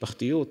קצת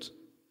משפחתיות,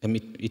 הם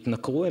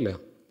התנכרו אליה.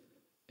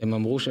 הם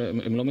אמרו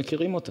שהם לא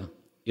מכירים אותה.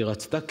 היא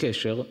רצתה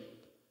קשר,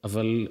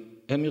 אבל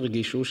הם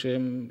הרגישו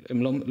שהם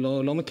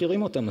לא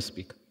מכירים אותה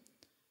מספיק.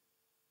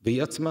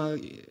 והיא עצמה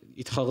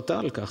התחרתה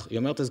על כך. היא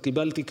אומרת, אז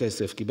קיבלתי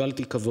כסף,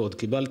 קיבלתי כבוד,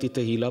 קיבלתי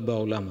תהילה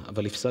בעולם,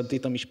 אבל הפסדתי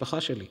את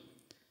המשפחה שלי.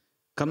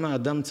 כמה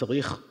אדם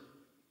צריך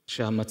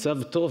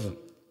שהמצב טוב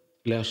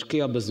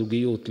להשקיע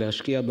בזוגיות,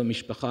 להשקיע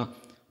במשפחה,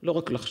 לא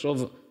רק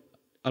לחשוב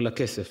על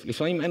הכסף.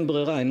 לפעמים אין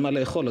ברירה, אין מה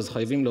לאכול, אז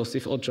חייבים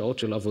להוסיף עוד שעות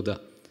של עבודה.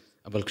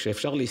 אבל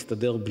כשאפשר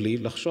להסתדר בלי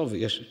לחשוב,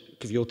 יש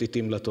קביעות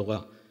עיתים לתורה,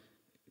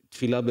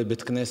 תפילה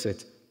בבית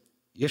כנסת.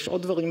 יש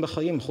עוד דברים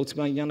בחיים חוץ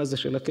מהעניין הזה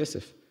של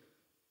הכסף.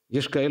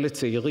 יש כאלה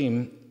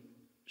צעירים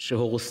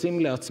שהורסים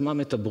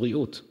לעצמם את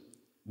הבריאות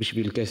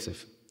בשביל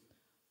כסף.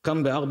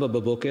 קם ב4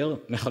 בבוקר,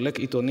 מחלק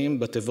עיתונים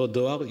בתיבות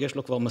דואר, יש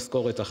לו כבר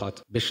משכורת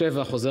אחת.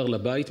 ב7 חוזר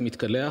לבית,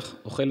 מתקלח,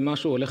 אוכל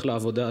משהו, הולך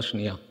לעבודה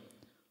השנייה.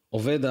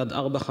 עובד עד 4-5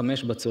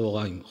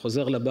 בצהריים,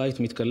 חוזר לבית,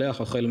 מתקלח,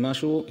 אוכל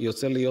משהו,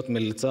 יוצא להיות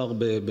מלצר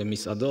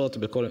במסעדות,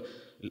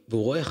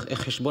 והוא רואה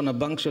איך חשבון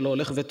הבנק שלו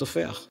הולך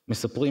ותופח.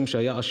 מספרים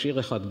שהיה עשיר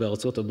אחד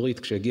בארצות הברית,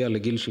 כשהגיע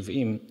לגיל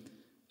 70,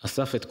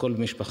 אסף את כל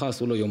משפחה,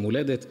 עשו לו יום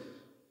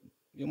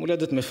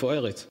הולדת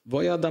מפוארת,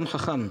 והוא היה אדם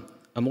חכם.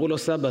 אמרו לו,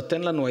 סבא,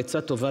 תן לנו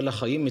עצה טובה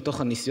לחיים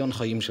מתוך הניסיון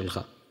חיים שלך.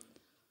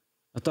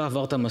 אתה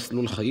עברת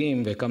מסלול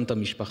חיים והקמת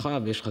משפחה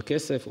ויש לך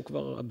כסף,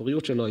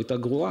 הבריאות שלו הייתה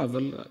גרועה,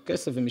 אבל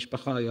כסף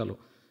ומשפחה היה לו.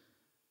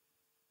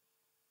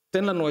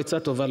 תן לנו עצה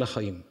טובה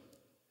לחיים.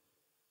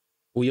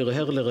 הוא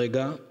ירהר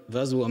לרגע,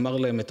 ואז הוא אמר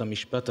להם את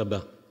המשפט הבא.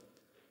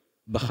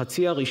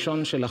 בחצי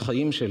הראשון של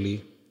החיים שלי,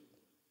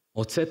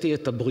 הוצאתי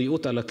את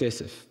הבריאות על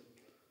הכסף,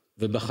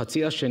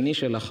 ובחצי השני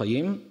של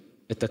החיים,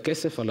 את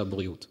הכסף על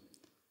הבריאות.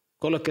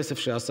 כל הכסף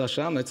שעשה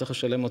שם, היה צריך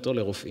לשלם אותו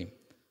לרופאים.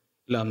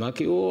 למה?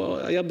 כי הוא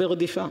היה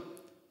ברדיפה.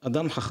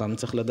 אדם חכם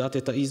צריך לדעת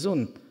את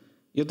האיזון.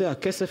 יודע,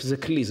 כסף זה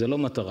כלי, זה לא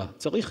מטרה.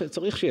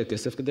 צריך שיהיה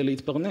כסף כדי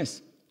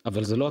להתפרנס.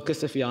 אבל זה לא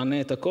הכסף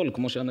יענה את הכל,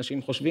 כמו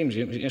שאנשים חושבים,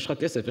 יש לך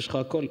כסף, יש לך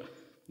הכל.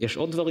 יש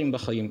עוד דברים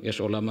בחיים, יש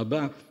עולם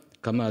הבא,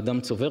 כמה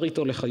אדם צובר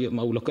איתו לחיים,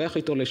 מה הוא לוקח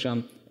איתו לשם,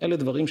 אלה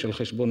דברים של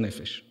חשבון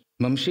נפש.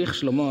 ממשיך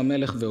שלמה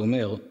המלך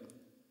ואומר,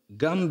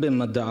 גם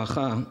במדעך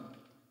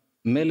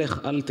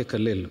מלך אל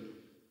תקלל,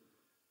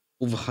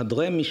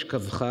 ובחדרי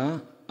משכבך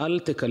אל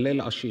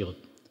תקלל עשיר,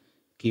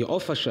 כי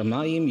עוף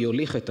השמיים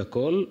יוליך את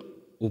הכל,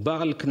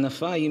 ובעל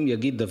כנפיים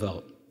יגיד דבר.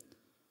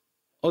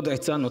 עוד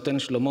עצה נותן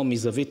שלמה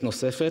מזווית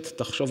נוספת,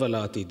 תחשוב על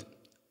העתיד.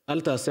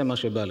 אל תעשה מה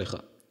שבא לך.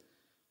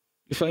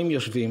 לפעמים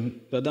יושבים,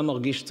 ואדם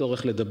מרגיש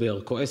צורך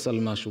לדבר, כועס על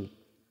משהו.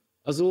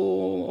 אז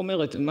הוא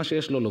אומר את מה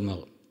שיש לו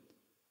לומר.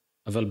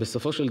 אבל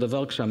בסופו של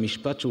דבר,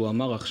 כשהמשפט שהוא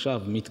אמר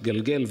עכשיו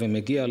מתגלגל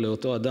ומגיע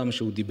לאותו אדם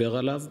שהוא דיבר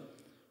עליו,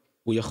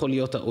 הוא יכול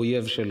להיות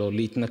האויב שלו,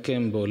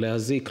 להתנקם בו,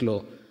 להזיק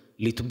לו,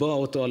 לתבוע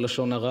אותו על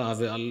לשון הרע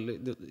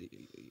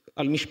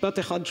ועל משפט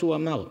אחד שהוא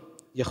אמר,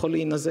 יכול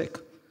להינזק.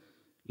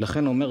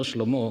 לכן אומר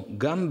שלמה,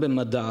 גם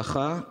במדעך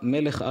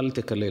מלך אל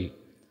תקלל.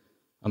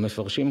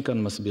 המפרשים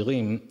כאן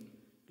מסבירים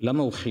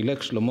למה הוא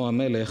חילק שלמה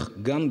המלך,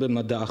 גם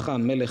במדעך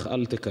מלך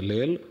אל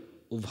תקלל,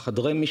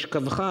 ובחדרי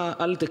משכבך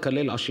אל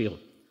תקלל עשיר.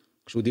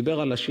 כשהוא דיבר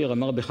על עשיר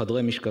אמר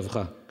בחדרי משכבך,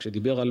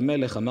 כשדיבר על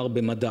מלך אמר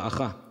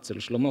במדעך, אצל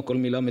שלמה כל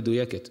מילה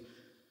מדויקת.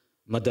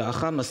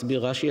 מדעך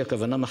מסביר רש"י,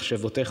 הכוונה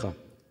מחשבותיך.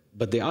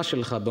 בדעה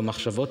שלך,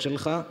 במחשבות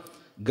שלך,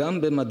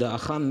 גם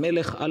במדעך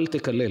מלך אל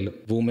תקלל,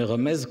 והוא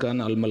מרמז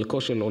כאן על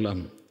מלכו של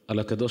עולם, על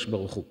הקדוש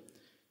ברוך הוא.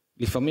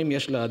 לפעמים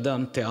יש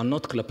לאדם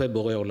טענות כלפי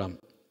בורא עולם.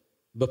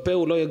 בפה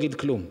הוא לא יגיד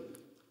כלום,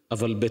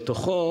 אבל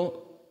בתוכו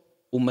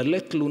הוא מלא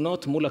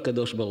תלונות מול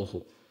הקדוש ברוך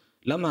הוא.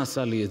 למה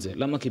עשה לי את זה?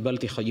 למה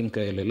קיבלתי חיים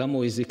כאלה? למה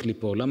הוא הזיק לי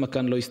פה? למה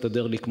כאן לא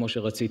הסתדר לי כמו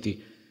שרציתי?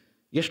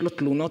 יש לו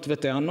תלונות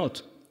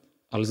וטענות.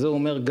 על זה הוא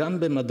אומר, גם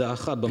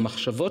במדעך,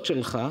 במחשבות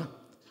שלך,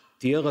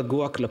 תהיה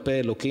רגוע כלפי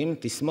אלוקים,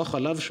 תסמוך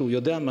עליו שהוא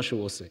יודע מה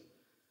שהוא עושה.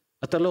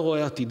 אתה לא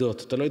רואה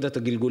עתידות, אתה לא יודע את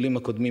הגלגולים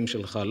הקודמים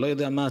שלך, לא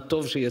יודע מה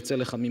הטוב שיצא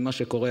לך ממה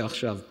שקורה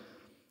עכשיו.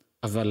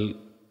 אבל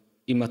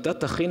אם אתה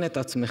תכין את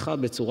עצמך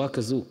בצורה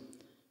כזו,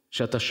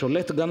 שאתה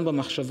שולט גם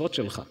במחשבות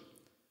שלך,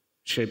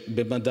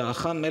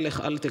 שבמדעך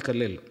מלך אל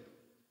תקלל,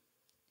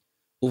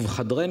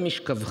 ובחדרי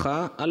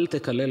משכבך אל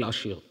תקלל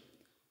עשיר.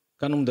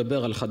 כאן הוא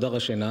מדבר על חדר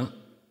השינה,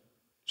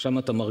 שם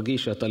אתה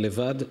מרגיש שאתה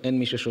לבד, אין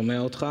מי ששומע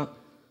אותך,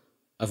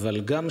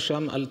 אבל גם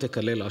שם אל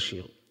תקלל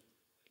עשיר.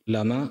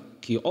 למה?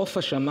 כי עוף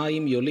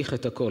השמיים יוליך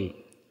את הכל.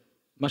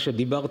 מה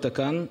שדיברת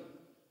כאן,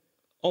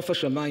 עוף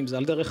השמיים זה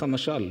על דרך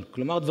המשל,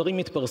 כלומר דברים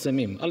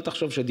מתפרסמים. אל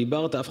תחשוב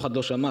שדיברת, אף אחד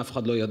לא שמע, אף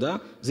אחד לא ידע,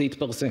 זה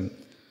יתפרסם.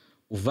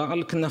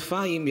 ובעל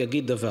כנפיים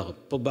יגיד דבר.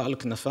 פה בעל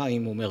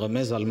כנפיים הוא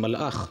מרמז על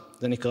מלאך,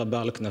 זה נקרא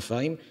בעל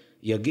כנפיים,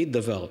 יגיד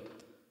דבר.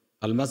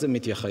 על מה זה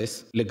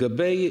מתייחס?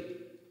 לגבי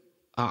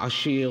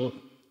העשיר,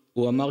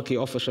 הוא אמר כי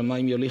עוף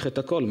השמיים יוליך את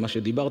הכל. מה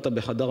שדיברת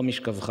בחדר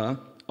משכבך,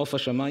 עוף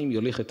השמיים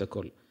יוליך את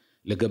הכל.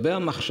 לגבי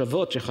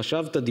המחשבות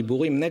שחשבת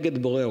דיבורים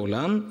נגד בורא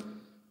עולם,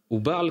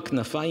 הוא בעל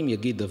כנפיים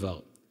יגיד דבר.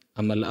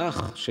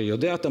 המלאך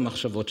שיודע את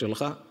המחשבות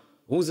שלך,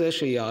 הוא זה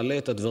שיעלה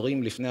את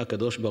הדברים לפני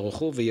הקדוש ברוך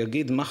הוא,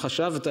 ויגיד מה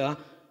חשבת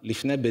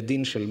לפני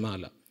בדין של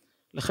מעלה.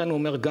 לכן הוא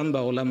אומר, גם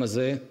בעולם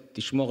הזה,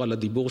 תשמור על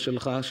הדיבור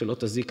שלך, שלא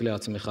תזיק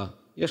לעצמך.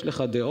 יש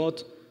לך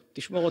דעות,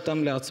 תשמור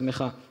אותם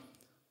לעצמך.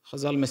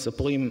 חז"ל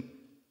מספרים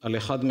על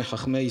אחד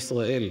מחכמי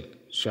ישראל,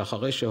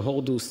 שאחרי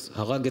שהורדוס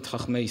הרג את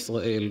חכמי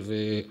ישראל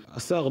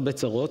ועשה הרבה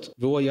צרות,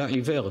 והוא היה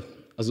עיוור.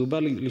 אז הוא בא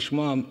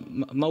לשמוע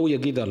מה הוא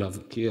יגיד עליו,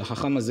 כי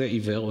החכם הזה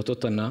עיוור, אותו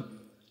תנה,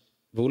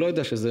 והוא לא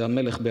יודע שזה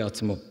המלך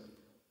בעצמו.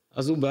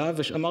 אז הוא בא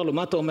ואמר לו,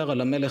 מה אתה אומר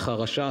על המלך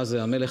הרשע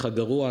הזה, המלך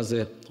הגרוע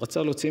הזה?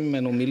 רצה להוציא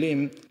ממנו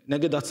מילים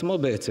נגד עצמו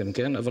בעצם,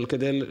 כן? אבל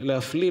כדי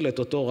להפליל את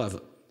אותו רב.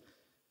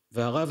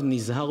 והרב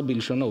נזהר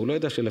בלשונו, הוא לא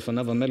יודע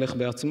שלפניו המלך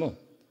בעצמו.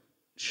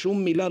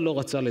 שום מילה לא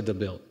רצה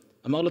לדבר.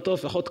 אמר לו, טוב,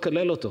 לפחות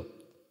קלל אותו.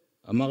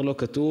 אמר לו,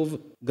 כתוב,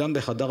 גם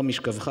בחדר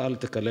משכבך אל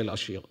תקלל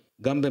עשיר.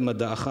 גם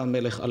במדעך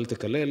מלך אל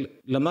תקלל.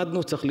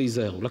 למדנו, צריך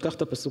להיזהר. הוא לקח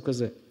את הפסוק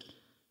הזה.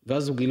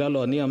 ואז הוא גילה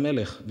לו, אני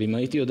המלך. ואם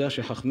הייתי יודע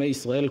שחכמי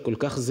ישראל כל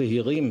כך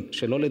זהירים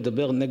שלא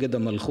לדבר נגד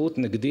המלכות,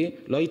 נגדי,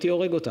 לא הייתי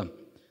הורג אותם.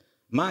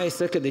 מה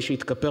אעשה כדי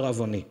שיתכפר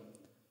עווני?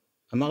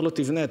 אמר לו,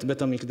 תבנה את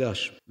בית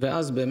המקדש.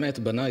 ואז באמת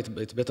בנה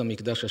את בית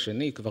המקדש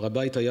השני. כבר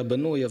הבית היה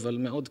בנוי, אבל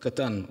מאוד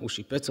קטן. הוא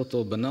שיפץ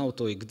אותו, בנה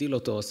אותו, הגדיל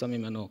אותו, עשה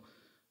ממנו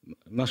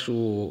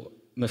משהו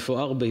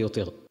מפואר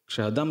ביותר.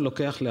 כשאדם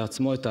לוקח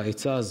לעצמו את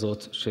העצה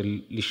הזאת של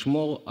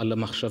לשמור על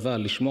המחשבה,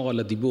 לשמור על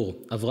הדיבור,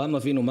 אברהם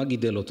אבינו, מה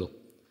גידל אותו?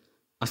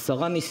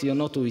 10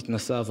 ניסיונות הוא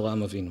התנסה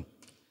אברהם אבינו.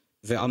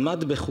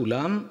 ועמד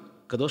בכולם,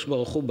 קדוש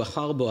ברוך הוא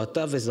בחר בו,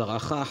 אתה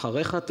וזרעך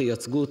אחריך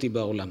תייצגו אותי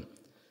בעולם.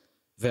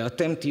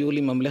 ואתם תהיו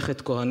לי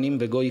ממלכת כהנים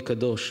וגוי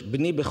קדוש,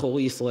 בני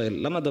בכורי ישראל.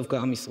 למה דווקא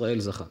עם ישראל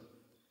זכה?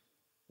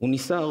 הוא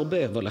ניסה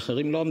הרבה, אבל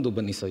אחרים לא עמדו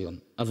בניסיון.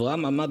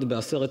 אברהם עמד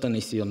ב10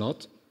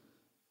 הניסיונות,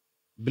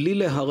 בלי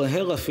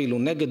להרהר אפילו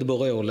נגד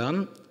בורא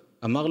עולם,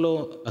 אמר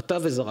לו, אתה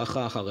וזרעך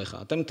אחריך,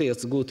 אתם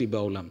תייצגו אותי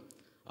בעולם.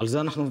 על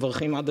זה אנחנו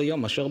מברכים עד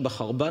היום, אשר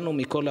בחר בנו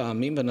מכל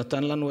העמים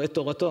ונתן לנו את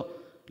תורתו.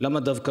 למה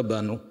דווקא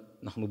בנו?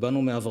 אנחנו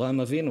באנו מאברהם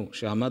אבינו,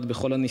 שעמד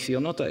בכל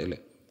הניסיונות האלה.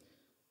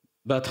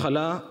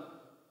 בהתחלה,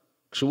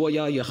 כשהוא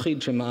היה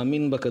היחיד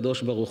שמאמין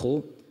בקדוש ברוך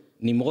הוא,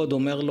 נמרוד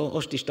אומר לו,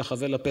 או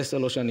שתשתחווה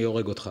לפסל או שאני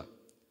הורג אותך.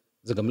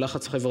 זה גם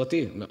לחץ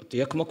חברתי,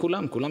 תהיה כמו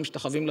כולם, כולם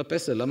משתחווים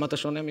לפסל, למה אתה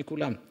שונה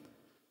מכולם?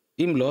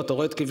 אם לא, אתה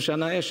רואה את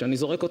כבשן האש, אני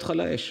זורק אותך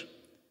לאש.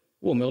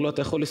 הוא אומר לו,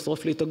 אתה יכול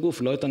לשרוף לי את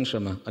הגוף, לא את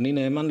הנשמה, אני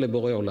נאמן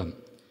לבורא עולם.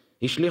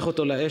 השליך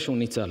אותו לאש, הוא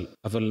ניצל.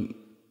 אבל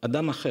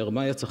אדם אחר,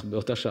 מה היה צריך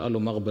באותה שעה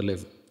לומר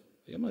בלב?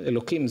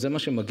 אלוקים, זה מה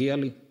שמגיע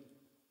לי?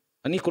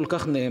 אני כל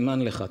כך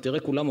נאמן לך, תראה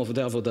כולם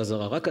עובדי עבודה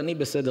זרה, רק אני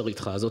בסדר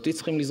איתך, אז אותי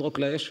צריכים לזרוק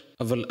לאש.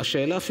 אבל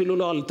השאלה אפילו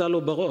לא עלתה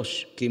לו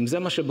בראש, כי אם זה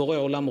מה שבורא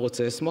עולם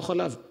רוצה, סמוך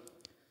עליו.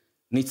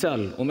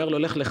 ניצל, אומר לו,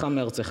 לך לך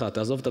מארצך,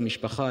 תעזוב את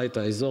המשפחה, את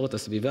האזור, את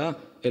הסביבה,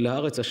 אל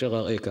הארץ אשר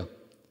אראך.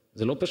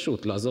 זה לא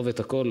פשוט, לעזוב את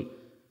הכל.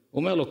 הוא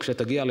אומר לו,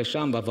 כשתגיע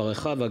לשם,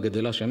 בעברך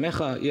והגדלה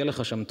שמך, יהיה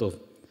לך שם טוב.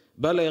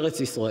 בא לארץ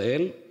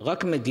ישראל,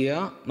 רק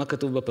מגיע, מה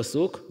כתוב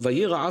בפסוק?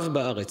 ויהי רעב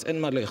בארץ,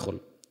 אין מה לאכול.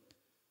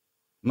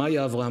 מה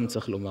היה אברהם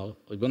צריך לומר?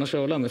 ריבונו של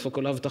עולם, איפה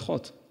כל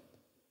ההבטחות?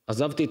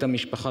 עזבתי את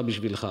המשפחה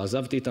בשבילך,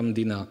 עזבתי את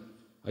המדינה.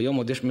 היום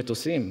עוד יש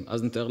מטוסים,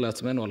 אז נתאר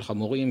לעצמנו על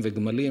חמורים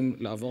וגמלים,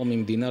 לעבור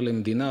ממדינה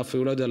למדינה,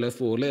 אפילו לא יודע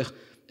לאיפה הוא הולך.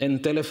 אין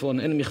טלפון,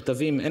 אין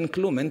מכתבים, אין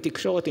כלום, אין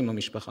תקשורת עם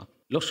המשפחה.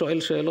 לא שואל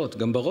שאלות,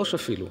 גם בראש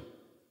אפילו.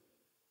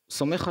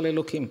 סומך על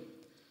אלוקים.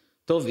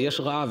 טוב, יש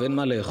רעב, אין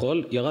מה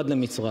לאכול, ירד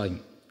למצרים.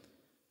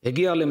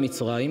 הגיע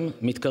למצרים,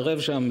 מתקרב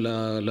שם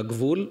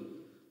לגבול,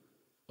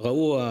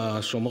 ראו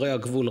שומרי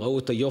הגבול, ראו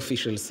את היופי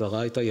של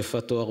שרה, הייתה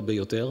יפת תואר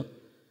ביותר,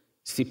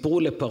 סיפרו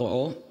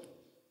לפרעה,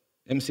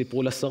 הם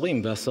סיפרו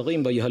לשרים,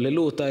 והשרים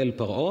ביהללו אותה אל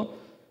פרעה,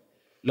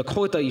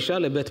 לקחו את האישה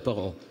לבית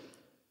פרעה.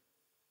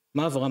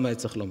 מה אברהם היה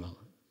צריך לומר?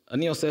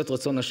 אני עושה את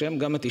רצון השם,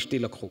 גם את אשתי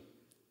לקחו.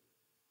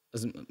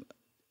 אז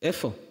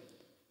איפה?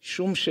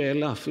 שום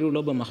שאלה, אפילו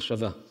לא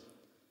במחשבה.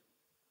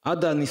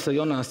 עד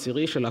הניסיון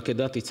העשירי של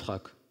עקדת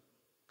יצחק.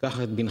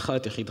 קח את בנך,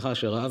 את יחידך,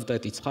 אשר אהבת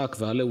את יצחק,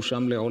 ועלהו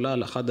שם לעולה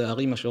על אחד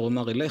הערים אשר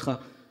אומר אליך.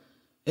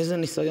 איזה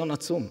ניסיון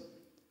עצום.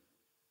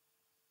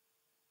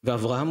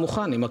 ואברהם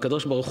מוכן, אם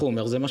הקדוש ברוך הוא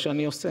אומר, זה מה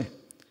שאני עושה.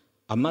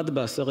 עמד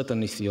בעשרת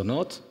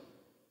הניסיונות,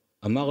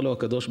 אמר לו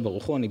הקדוש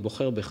ברוך הוא, אני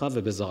בוחר בך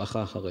ובזרעך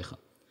אחריך.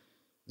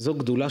 זו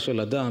גדולה של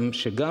אדם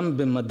שגם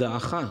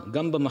במדעך,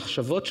 גם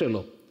במחשבות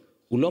שלו,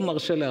 הוא לא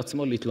מרשה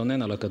לעצמו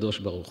להתלונן על הקדוש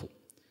ברוך הוא.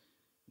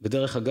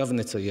 בדרך אגב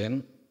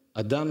נציין,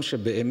 אדם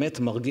שבאמת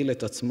מרגיל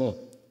את עצמו,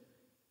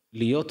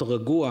 להיות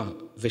רגוע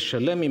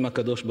ושלם עם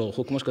הקדוש ברוך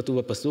הוא, כמו שכתוב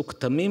בפסוק,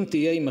 תמים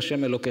תהיה עם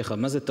השם אלוקיך.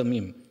 מה זה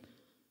תמים?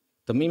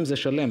 תמים זה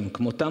שלם,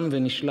 כמו תם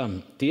ונשלם.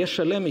 תהיה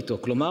שלם איתו,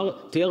 כלומר,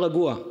 תהיה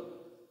רגוע.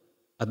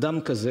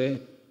 אדם כזה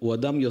הוא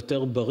אדם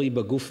יותר בריא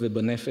בגוף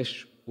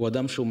ובנפש, הוא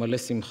אדם שהוא מלא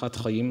שמחת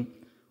חיים,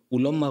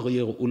 הוא לא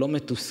מריר, הוא לא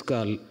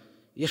מתוסכל.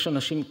 יש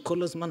אנשים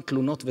כל הזמן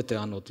תלונות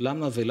וטענות.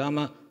 למה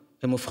ולמה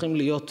הם הופכים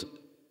להיות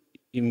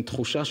עם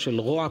תחושה של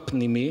רוע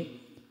פנימי,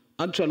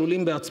 עד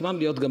שעלולים בעצמם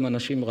להיות גם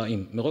אנשים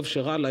רעים. מרוב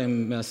שרע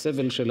להם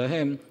מהסבל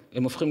שלהם,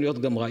 הם הופכים להיות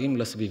גם רעים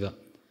לסביבה.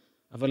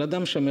 אבל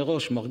אדם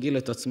שמראש מרגיל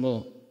את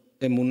עצמו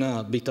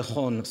אמונה,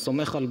 ביטחון,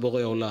 סומך על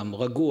בורא עולם,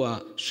 רגוע,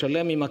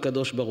 שלם עם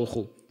הקדוש ברוך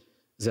הוא.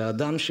 זה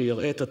האדם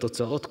שיראה את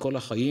התוצאות כל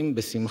החיים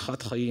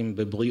בשמחת חיים,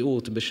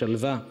 בבריאות,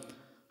 בשלווה.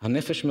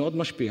 הנפש מאוד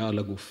משפיעה על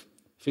הגוף.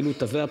 אפילו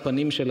תווי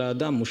הפנים של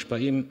האדם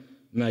מושפעים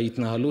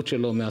מההתנהלות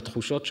שלו,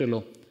 מהתחושות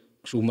שלו.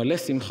 כשהוא מלא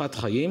שמחת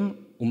חיים,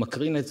 הוא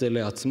מקרין את זה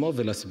לעצמו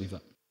ולסביבה.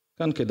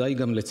 כאן כדאי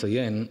גם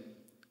לציין,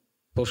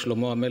 פה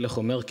שלמה המלך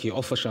אומר כי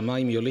עוף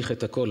השמיים יוליך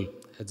את הכל.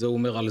 את זה הוא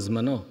אומר על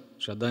זמנו,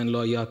 שעדיין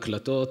לא היה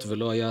הקלטות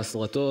ולא היה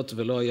הסרטות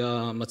ולא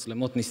היה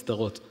מצלמות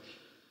נסתרות.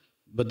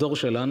 בדור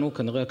שלנו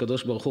כנראה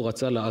הקדוש ברוך הוא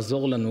רצה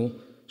לעזור לנו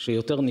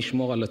שיותר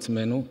נשמור על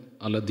עצמנו,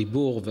 על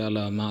הדיבור ועל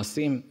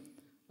המעשים,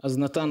 אז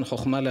נתן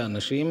חוכמה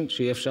לאנשים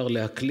שיהיה אפשר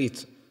להקליט.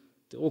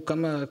 תראו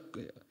כמה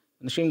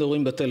אנשים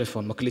מדברים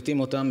בטלפון, מקליטים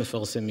אותם,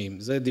 מפרסמים.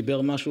 זה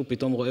דיבר משהו,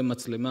 פתאום רואה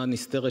מצלמה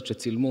נסתרת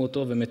שצילמו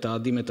אותו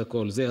ומתעדים את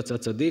הכל. זה יצא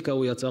צדיק,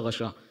 הוא יצא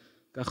רשע.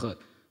 ככה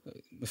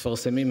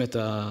מפרסמים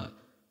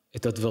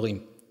את הדברים.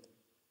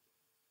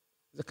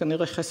 זה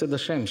כנראה חסד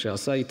השם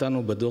שעשה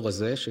איתנו בדור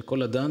הזה,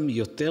 שכל אדם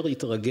יותר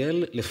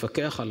יתרגל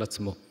לפקח על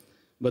עצמו.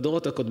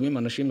 בדורות הקודמים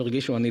אנשים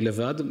הרגישו אני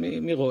לבד,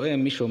 מי רואה,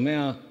 מי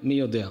שומע, מי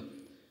יודע.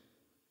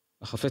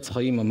 החפץ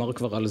חיים אמר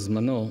כבר על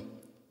זמנו,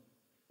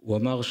 הוא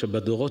אמר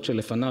שבדורות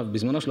שלפניו,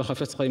 בזמנו של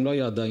החפץ חיים לא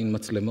היה עדיין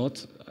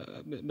מצלמות,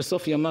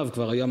 בסוף ימיו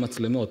כבר היה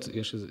מצלמות,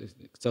 יש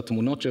קצת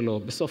תמונות שלו,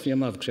 בסוף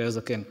ימיו כשהיה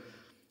זקן.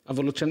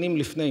 אבל עוד שנים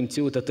לפני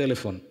המציאו את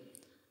הטלפון.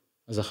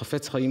 אז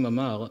החפץ חיים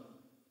אמר,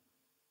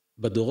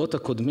 בדורות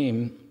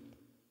הקודמים,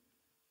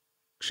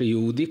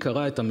 כשיהודי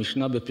קרא את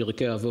המשנה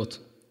בפרקי אבות,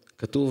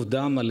 כתוב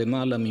דם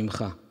למעלה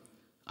ממך,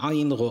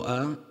 עין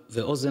רואה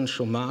ואוזן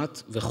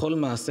שומעת וכל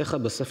מעשיך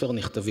בספר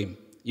נכתבים.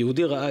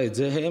 יהודי ראה את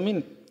זה,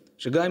 האמין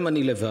שגם אם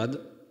אני לבד,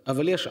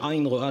 אבל יש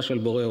עין רואה של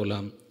בורא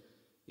עולם,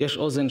 יש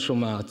אוזן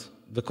שומעת,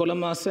 וכל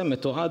המעשה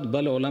מתועד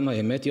בא לעולם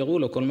האמת, יראו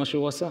לו כל מה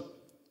שהוא עשה.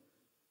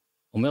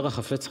 אומר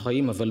החפץ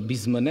חיים, אבל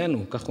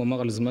בזמננו, כך הוא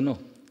אמר על זמנו,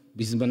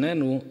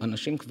 בזמננו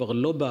אנשים כבר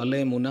לא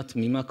בעלי אמונה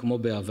תמימה כמו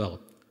בעבר.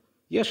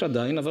 יש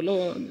עדיין, אבל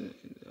לא,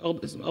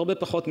 הרבה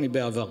פחות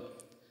מבעבר.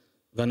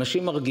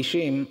 ואנשים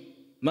מרגישים,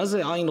 מה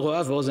זה עין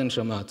רואה ואוזן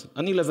שמעת?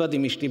 אני לבד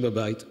עם אשתי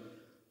בבית,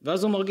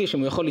 ואז הוא מרגיש אם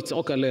הוא יכול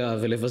לצעוק עליה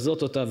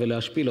ולבזות אותה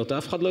ולהשפיל אותה,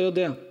 אף אחד לא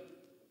יודע,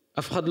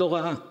 אף אחד לא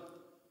ראה.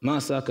 מה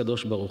עשה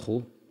הקדוש ברוך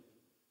הוא?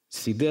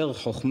 סידר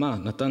חוכמה,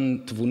 נתן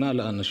תבונה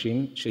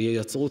לאנשים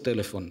שייצרו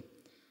טלפון.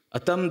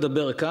 אתה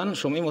מדבר כאן,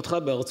 שומעים אותך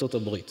בארצות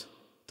הברית.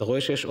 אתה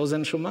רואה שיש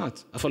אוזן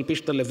שומעת, אף על פי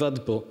שאתה לבד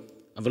פה,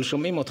 אבל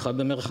שומעים אותך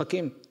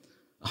במרחקים.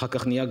 אחר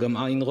כך נהיה גם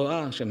עין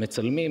רואה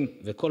שמצלמים,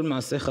 וכל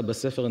מעשיך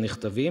בספר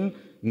נכתבים,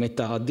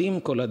 מתעדים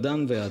כל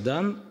אדם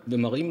ואדם,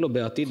 ומראים לו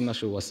בעתיד מה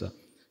שהוא עשה.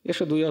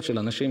 יש עדויות של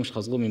אנשים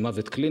שחזרו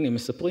ממוות קליני,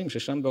 מספרים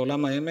ששם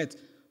בעולם האמת,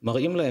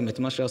 מראים להם את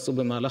מה שעשו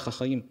במהלך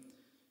החיים.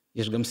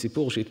 יש גם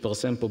סיפור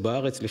שהתפרסם פה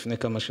בארץ לפני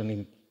כמה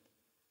שנים.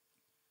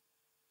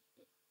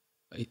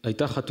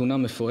 הייתה חתונה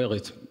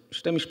מפוארת,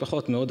 שתי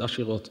משפחות מאוד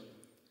עשירות.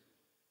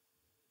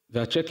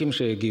 והצ'קים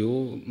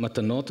שהגיעו,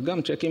 מתנות,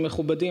 גם צ'קים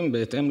מכובדים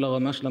בהתאם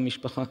לרמה של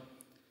המשפחה.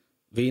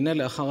 והנה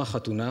לאחר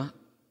החתונה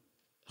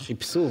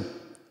חיפשו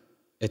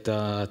את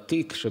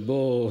התיק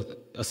שבו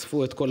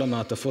אספו את כל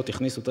המעטפות,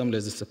 הכניסו אותם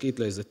לאיזה שקית,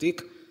 לאיזה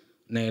תיק,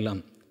 נעלם.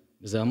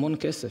 וזה המון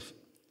כסף.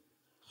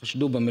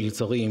 חשדו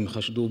במלצרים,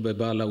 חשדו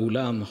בבעל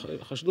האולם,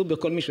 חשדו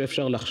בכל מי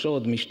שאפשר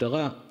לחשוד,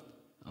 משטרה,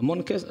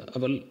 המון כסף,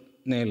 אבל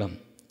נעלם.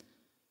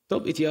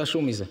 טוב,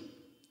 התייאשו מזה.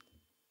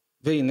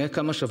 והנה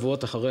כמה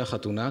שבועות אחרי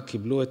החתונה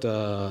קיבלו את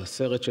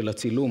הסרט של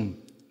הצילום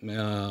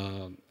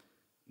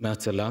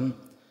מהצלם,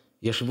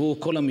 ישבו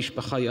כל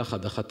המשפחה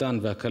יחד, החתן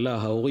והכלה,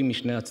 ההורים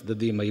משני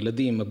הצדדים,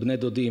 הילדים, הבני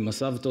דודים,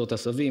 הסבתות,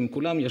 הסבים,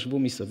 כולם ישבו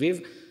מסביב,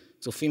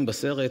 צופים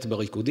בסרט,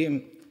 בריקודים,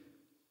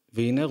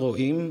 והנה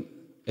רואים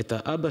את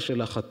האבא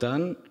של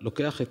החתן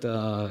לוקח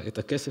את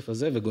הכסף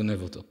הזה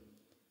וגונב אותו.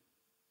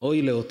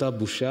 אוי לאותה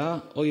בושה,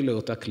 אוי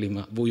לאותה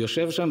כלימה. והוא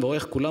יושב שם ורואה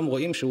איך כולם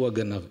רואים שהוא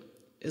הגנב.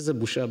 איזה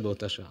בושה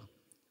באותה שעה.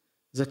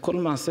 זה כל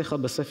מעשיך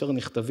בספר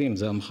נכתבים,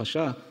 זה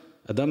המחשה,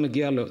 אדם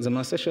מגיע, זה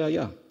מעשה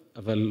שהיה,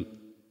 אבל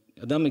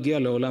אדם מגיע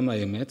לעולם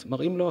האמת,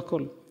 מראים לו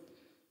הכל.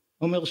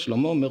 אומר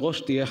שלמה,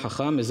 מראש תהיה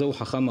חכם, איזהו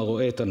חכם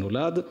הרואה את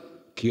הנולד,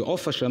 כי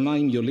עוף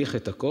השמיים יוליך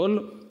את הכל,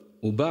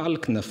 ובעל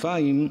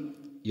כנפיים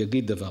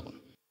יגיד דבר.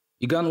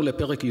 הגענו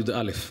לפרק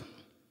י"א,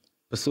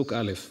 פסוק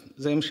א',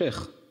 זה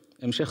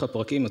המשך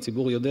הפרקים.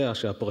 הציבור יודע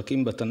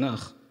שהפרקים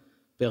בתנ"ך,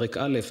 פרק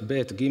א',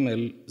 ב', ג',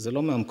 זה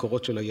לא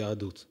מהמקורות של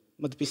היהדות.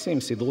 מדפיסים,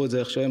 סידרו את זה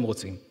איך שהם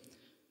רוצים.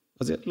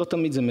 אז לא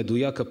תמיד זה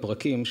מדויק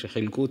הפרקים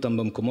שחילקו אותם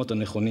במקומות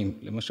הנכונים.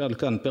 למשל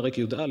כאן, פרק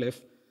י"א,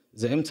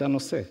 זה אמצע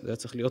הנושא, זה היה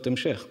צריך להיות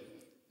המשך.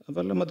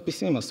 אבל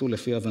המדפיסים עשו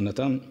לפי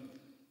הבנתם.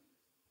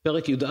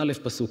 פרק י"א,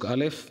 פסוק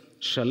א',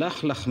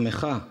 שלח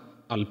לחמך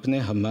על פני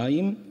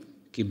המים,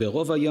 כי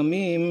ברוב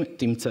הימים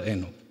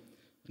תמצאנו.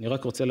 אני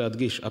רק רוצה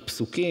להדגיש,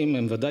 הפסוקים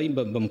הם ודאי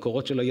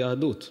במקורות של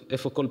היהדות.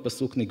 איפה כל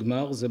פסוק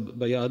נגמר זה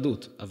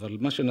ביהדות. אבל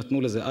מה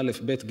שנתנו לזה א',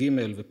 ב', ג',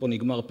 ופה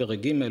נגמר פרק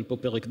ג', פה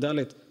פרק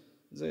ד',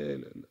 זה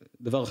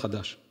דבר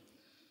חדש.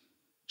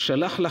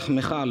 שלח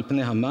לחמך על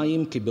פני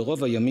המים, כי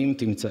ברוב הימים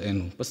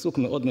תמצאנו. פסוק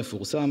מאוד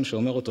מפורסם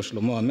שאומר אותו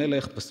שלמה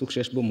המלך, פסוק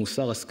שיש בו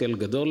מוסר השכל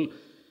גדול.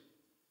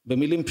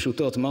 במילים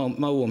פשוטות,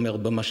 מה הוא אומר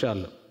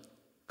במשל?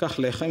 קח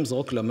לחם,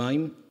 זרוק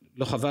למים,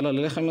 לא חבל על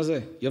הלחם הזה?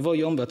 יבוא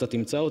יום ואתה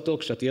תמצא אותו,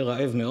 כשאתה תהיה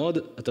רעב מאוד,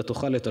 אתה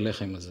תאכל את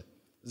הלחם הזה.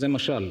 זה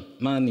משל,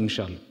 מה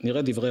הנמשל?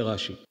 נראה דברי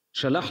רש"י.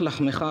 שלח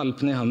לחמך על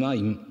פני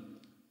המים,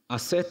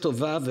 עשה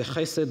טובה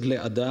וחסד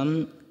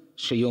לאדם,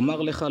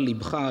 שיאמר לך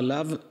לבך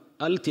עליו,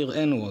 אל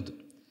תראינו עוד,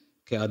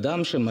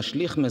 כאדם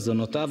שמשליך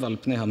מזונותיו על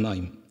פני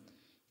המים.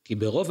 כי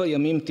ברוב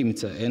הימים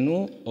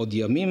תמצאנו, עוד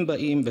ימים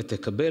באים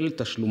ותקבל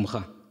תשלומך.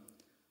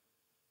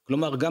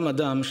 כלומר, גם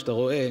אדם שאתה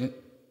רואה,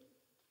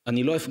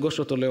 אני לא אפגוש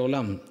אותו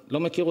לעולם, לא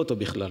מכיר אותו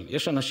בכלל.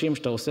 יש אנשים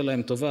שאתה עושה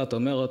להם טובה, אתה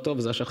אומר, טוב,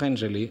 זה השכן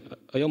שלי,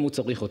 היום הוא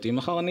צריך אותי,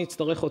 מחר אני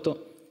אצטרך אותו.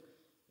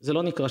 זה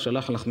לא נקרא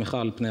שלח לחמך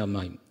על פני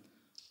המים.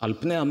 על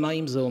פני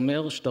המים זה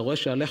אומר שאתה רואה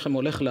שהלחם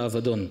הולך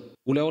לאבדון,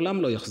 הוא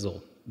לעולם לא יחזור.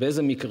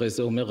 באיזה מקרה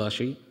זה אומר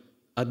רש"י?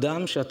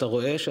 אדם שאתה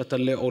רואה שאתה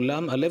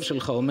לעולם, הלב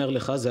שלך אומר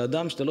לך, זה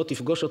אדם שאתה לא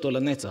תפגוש אותו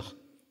לנצח.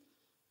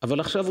 אבל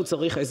עכשיו הוא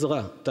צריך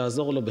עזרה,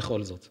 תעזור לו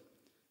בכל זאת.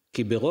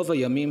 כי ברוב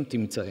הימים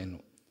תמצאנו.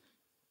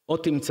 או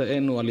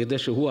תמצאנו על ידי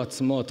שהוא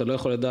עצמו, אתה לא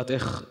יכול לדעת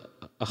איך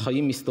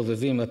החיים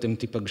מסתובבים ואתם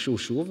תיפגשו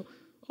שוב,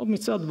 או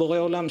מצד בורא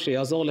עולם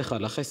שיעזור לך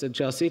לחסד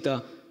שעשית,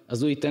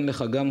 אז הוא ייתן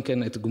לך גם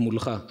כן את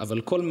גמולך.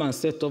 אבל כל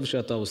מעשה טוב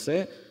שאתה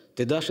עושה,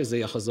 תדע שזה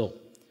יחזור.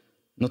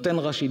 נותן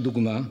רש"י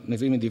דוגמה,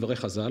 מביא מדברי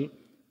חז"ל,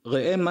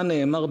 ראה מה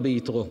נאמר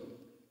ביתרו,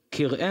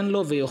 קראן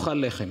לו ויאכל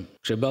לחם.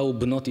 כשבאו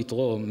בנות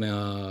יתרו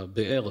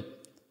מהבאר,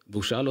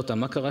 והוא שאל אותם,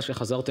 מה קרה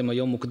שחזרתם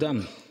היום מוקדם?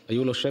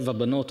 היו לו 7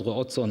 בנות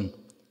רועות צאן.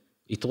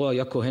 יתרו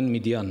היה כהן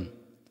מדיין,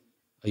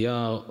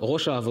 היה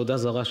ראש העבודה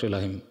זרה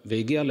שלהם,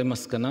 והגיע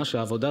למסקנה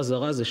שהעבודה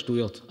זרה זה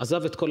שטויות.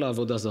 עזב את כל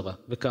העבודה זרה,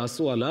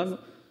 וכעסו עליו,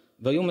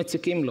 והיו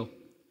מציקים לו,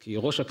 כי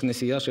ראש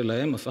הכנסייה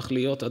שלהם הפך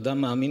להיות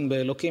אדם מאמין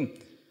באלוקים.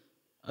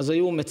 אז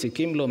היו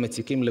מציקים לו,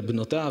 מציקים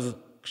לבנותיו,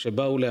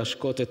 כשבאו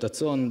להשקות את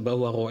הצאן,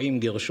 באו הרועים,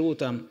 גירשו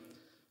אותם,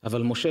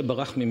 אבל משה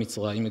ברח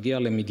ממצרים, הגיע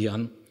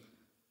למדיין,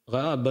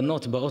 ראה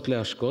בנות באות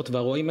להשקות,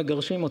 והרועים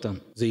מגרשים אותם.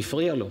 זה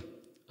הפריע לו.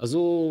 אז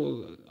הוא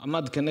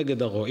עמד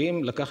כנגד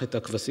הרועים, לקח את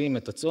הכבשים,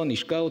 את הצאן,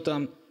 השקע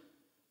אותם.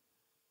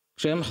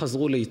 כשהם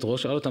חזרו ליתרו,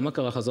 שאל אותם, מה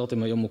קרה,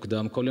 חזרתם היום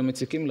מוקדם? כל יום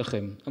מציקים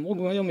לכם. אמרו,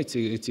 גם היום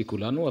הציקו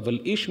לנו, אבל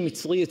איש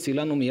מצרי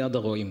הצילנו מיד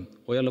הרועים.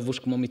 הוא היה לבוש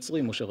כמו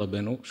מצרי, משה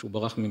רבנו, שהוא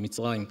ברח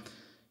ממצרים,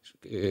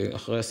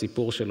 אחרי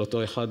הסיפור של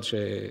אותו אחד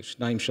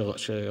ששניים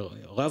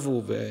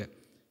שרבו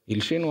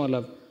והלשינו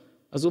עליו.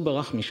 אז הוא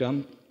ברח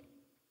משם,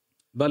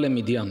 בא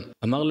למדיין.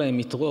 אמר להם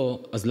יתרו,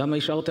 אז למה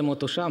השארתם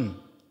אותו שם?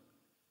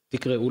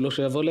 תקראו לו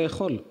שיבוא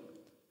לאכול.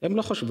 הם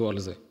לא חשבו על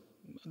זה.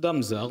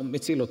 אדם זר,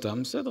 מציל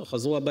אותם, בסדר,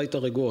 חזרו הביתה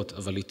רגועות,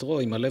 אבל יתרו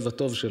עם הלב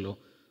הטוב שלו,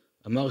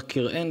 אמר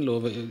קראן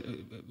לו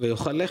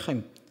ויאכל לחם.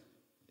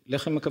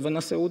 לחם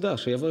הכוונה סעודה,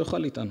 שיבוא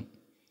יאכל איתנו.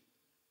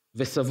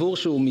 וסבור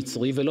שהוא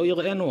מצרי ולא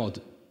יראינו עוד.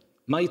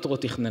 מה יתרו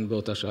תכנן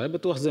באותה שעה?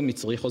 בטוח זה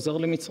מצרי, חוזר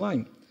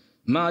למצרים.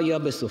 מה היה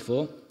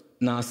בסופו?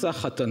 נעשה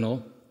חתנו,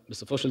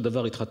 בסופו של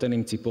דבר התחתן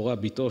עם ציפורה,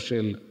 ביתו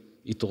של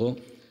יתרו,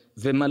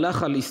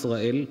 ומלך על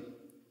ישראל,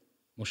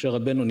 משה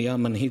רבנו נהיה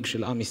מנהיג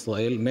של עם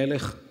ישראל,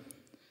 מלך,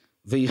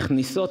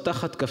 והכניסו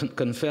תחת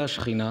כנפי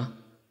השכינה,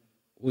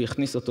 הוא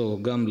הכניס אותו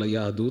גם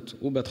ליהדות,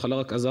 הוא בהתחלה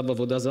רק עזב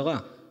עבודה זרה,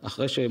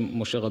 אחרי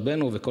שמשה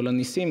רבנו וכל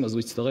הניסים, אז הוא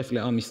הצטרף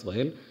לעם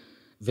ישראל,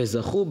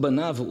 וזכו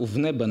בניו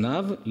ובני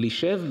בניו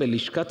לישב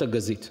בלשכת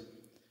הגזית.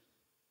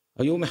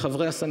 היו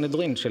מחברי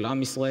הסנהדרין של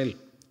עם ישראל.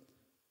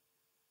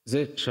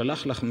 זה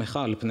שלח לחמך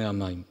על פני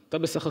המים. אתה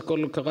בסך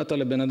הכל קראת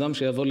לבן אדם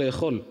שיבוא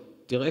לאכול,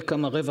 תראה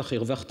כמה רווח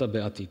הרווחת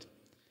בעתיד.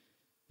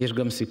 יש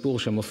גם סיפור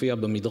שמופיע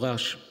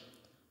במדרש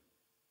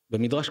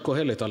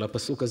קהלת על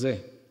הפסוק הזה.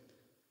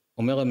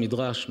 אומר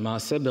המדרש,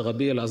 מעשה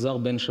ברבי אלעזר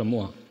בן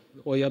שמוע.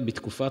 הוא היה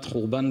בתקופת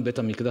חורבן בית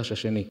המקדש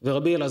השני.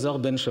 ורבי אלעזר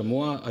בן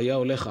שמוע היה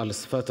הולך על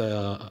שפת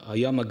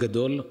הים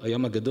הגדול,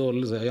 הים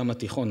הגדול זה הים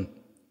התיכון.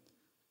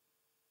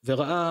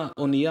 וראה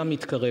אונייה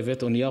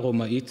מתקרבת, אונייה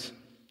רומאית.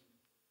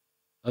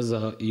 אז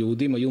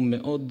היהודים היו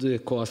מאוד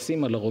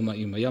כועסים על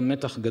הרומאים. היה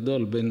מתח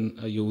גדול בין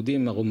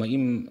היהודים,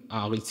 הרומאים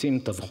העריצים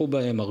טבחו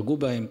בהם, הרגו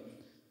בהם.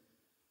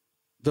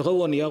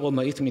 וראו אונייה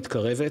רומאית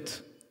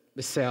מתקרבת,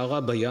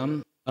 בסערה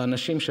בים.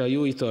 האנשים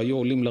שהיו איתו היו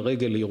עולים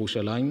לרגל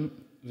לירושלים,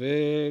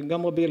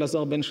 וגם רבי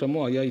אלעזר בן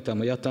שמוע היה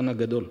איתם, היה תנא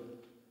גדול.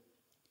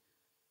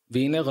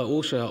 והנה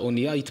ראו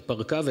שהאונייה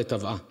התפרקה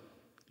וטבעה.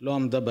 לא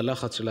עמדה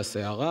בלחץ של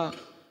הסערה,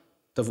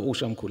 טבעו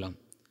שם כולם.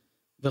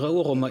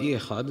 וראו רומאי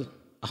אחד,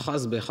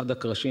 אחז באחד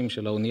הקרשים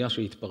של האונייה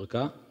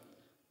שהתפרקה,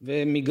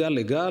 ומגל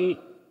לגל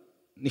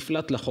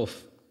נפלט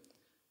לחוף.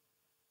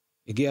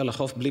 הגיע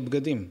לחוף בלי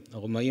בגדים.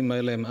 הרומאים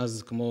האלה הם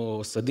אז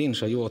כמו סדין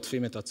שהיו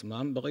עוטפים את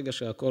עצמם, ברגע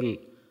שהכל...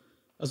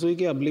 אז הוא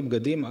הגיע בלי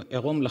בגדים,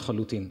 עירום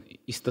לחלוטין,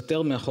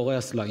 הסתתר מאחורי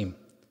הסלעים.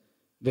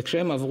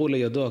 וכשהם עברו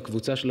לידו,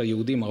 הקבוצה של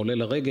היהודים העולה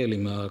לרגל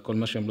עם כל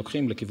מה שהם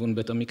לוקחים לכיוון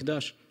בית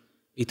המקדש,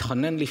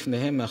 התחנן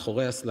לפניהם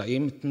מאחורי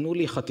הסלעים, תנו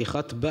לי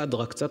חתיכת בד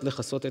רק קצת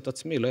לחסות את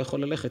עצמי, לא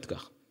יכול ללכת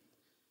כך.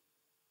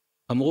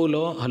 אמרו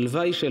לו,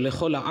 הלוואי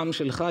שלכל העם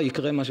שלך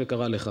יקרה מה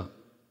שקרה לך.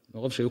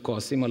 מרוב שהיו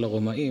כועסים על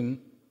הרומאים,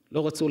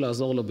 לא רצו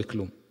לעזור לו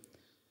בכלום.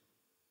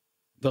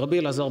 ורבי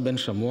אלעזר בן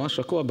שמוע,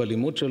 שקוע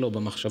בלימוד שלו,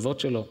 במחשבות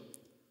שלו,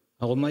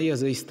 הרומאי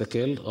הזה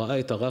הסתכל, ראה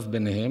את הרב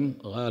ביניהם,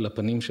 ראה על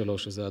הפנים שלו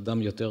שזה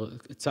אדם יותר,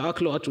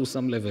 צעק לו עד שהוא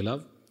שם לב אליו,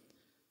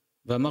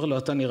 ואמר לו,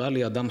 אתה נראה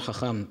לי אדם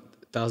חכם,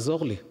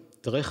 תעזור לי,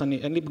 תראה איך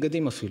אין לי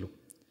בגדים אפילו.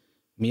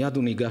 מיד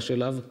הוא ניגש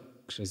אליו,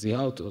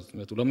 כשזיהה אותו, זאת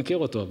אומרת, הוא לא מכיר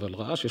אותו, אבל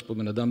ראה שיש פה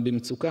בן אדם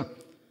במצוקה.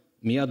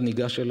 מיד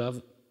ניגש אליו,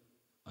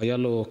 היה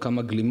לו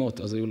כמה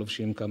גלימות, אז היו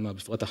לובשים כמה,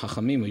 בפרט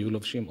החכמים היו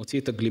לובשים, הוציא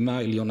את הגלימה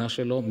העליונה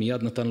שלו,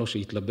 מיד נתן לו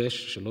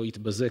שיתלבש, שלא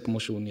יתבזה כמו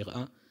שהוא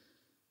נראה.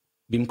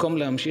 במקום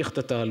להמשיך את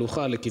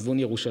התהלוכה לכיוון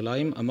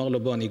ירושלים, אמר לו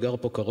בוא אני גר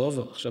פה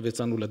קרוב, עכשיו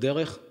יצאנו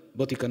לדרך,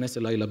 בוא תיכנס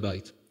אליי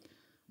לבית.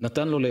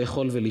 נתן לו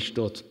לאכול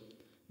ולשתות,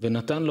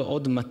 ונתן לו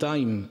עוד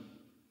 200,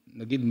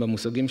 נגיד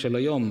במושגים של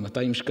היום,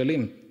 200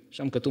 שקלים,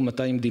 שם כתוב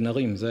 200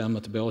 דינרים, זה היה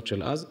המטבעות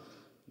של אז,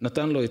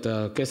 נתן לו את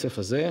הכסף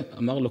הזה,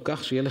 אמר לו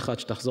כך שיהיה לך עד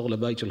שתחזור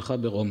לבית שלך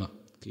ברומא,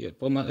 כי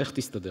פה איך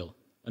תסתדר?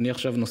 אני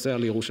עכשיו נוסע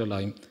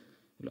לירושלים,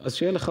 אז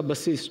שיהיה לך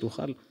בסיס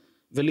שתוכל...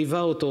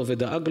 וליווה אותו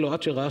ודאג לו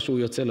עד שראה שהוא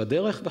יוצא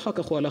לדרך, ואחר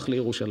כך הוא הלך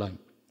לירושלים.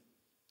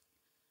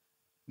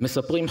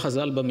 מספרים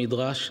חז"ל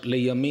במדרש,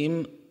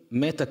 לימים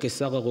מת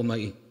הקיסר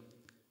הרומאי,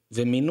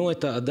 ומינו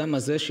את האדם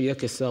הזה שיהיה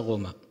קיסר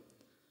רומא.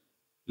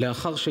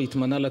 לאחר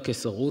שהתמנה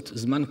לקיסרות,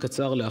 זמן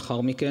קצר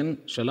לאחר מכן,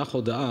 שלח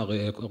הודעה,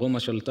 הרי רומא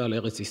שלטה על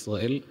ארץ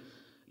ישראל,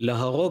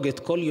 להרוג את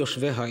כל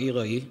יושבי העיר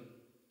ההיא,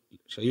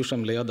 שהיו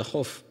שם ליד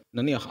החוף,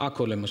 נניח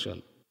עכו למשל.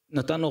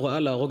 נתן הוראה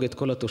להרוג את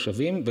כל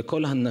התושבים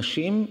וכל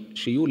הנשים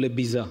שיהיו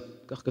לביזה.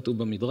 כך כתוב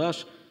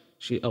במדרש,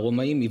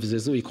 שהרומאים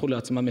יבזזו, ייקחו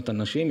לעצמם את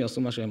הנשים,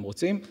 יעשו מה שהם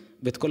רוצים,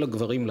 ואת כל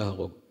הגברים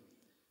להרוג.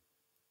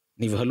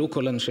 נבהלו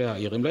כל אנשי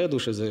העיר, הם לא ידעו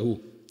שזה הוא.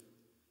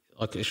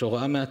 רק יש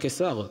הוראה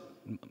מהקיסר,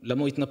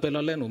 למה הוא התנפל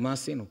עלינו, מה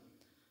עשינו?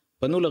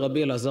 פנו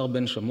לרבי אלעזר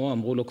בן שמוע,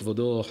 אמרו לו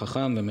כבודו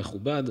חכם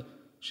ומכובד,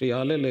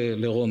 שיעלה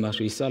לרומא,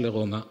 שייסע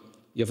לרומא,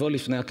 יבוא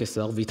לפני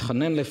הקיסר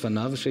ויתחנן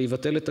לפניו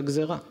שיבטל את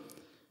הגזרה.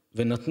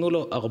 ונתנו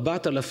לו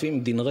 4,000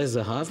 דינרי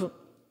זהב,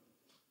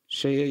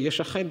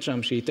 שישחד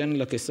שם, שייתן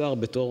לקיסר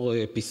בתור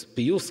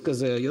פיוס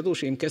כזה, ידעו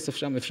שעם כסף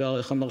שם אפשר,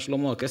 איך אמר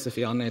שלמה, הכסף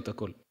יענה את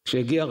הכל.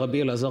 כשהגיע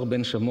רבי אלעזר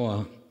בן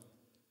שמוע,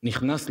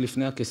 נכנס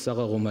לפני הקיסר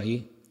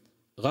הרומאי,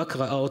 רק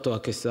ראה אותו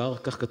הקיסר,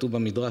 כך כתוב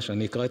במדרש,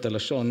 אני אקרא את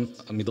הלשון,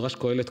 המדרש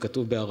קהלת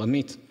כתוב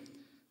בארמית,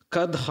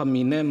 כד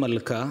חמיני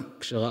מלכה,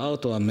 כשראה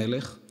אותו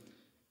המלך,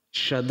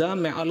 שדה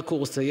מעל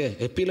קורסיה,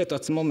 הפיל את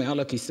עצמו מעל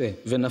הכיסא,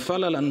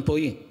 ונפל על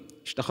אנפוי,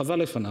 השתחווה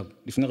לפניו,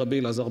 לפני רבי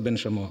אלעזר בן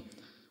שמוע.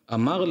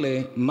 אמר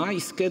לי, מה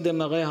עסקי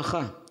דמרעך?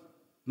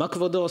 מה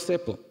כבודו עושה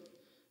פה?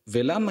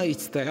 ולמה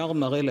הצטער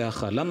מראה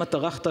לאחה? למה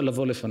טרחת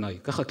לבוא לפניי?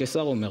 ככה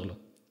קיסר אומר לו.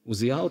 הוא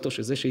זיהה אותו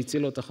שזה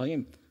שהציל לו את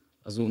החיים.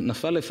 אז הוא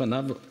נפל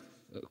לפניו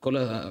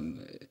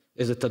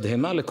איזה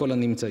תדהמה לכל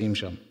הנמצאים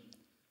שם.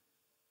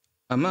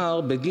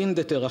 אמר, בגין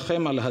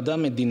דתרחם על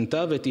הדם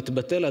מדינתה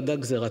ותתבטל עדה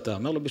גזירתה.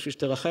 אמר לו, בשביל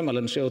שתרחם על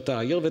אנשי אותה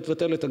העיר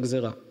ותבטל את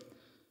הגזירה.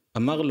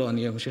 אמר לו,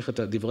 אני אמשיך את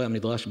דברי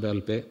המדרש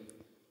בעל פה,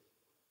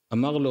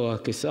 אמר לו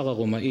הקיסר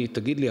הרומאי,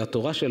 תגיד לי,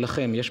 התורה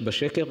שלכם יש בה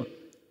שקר?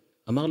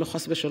 אמר לו,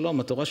 חס ושלום,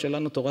 התורה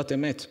שלנו תורת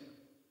אמת.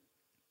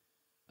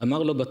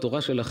 אמר לו,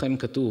 בתורה שלכם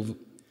כתוב,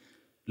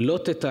 לא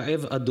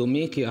תתעב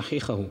אדומי כי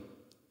אחיך הוא.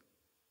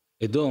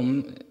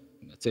 אדום,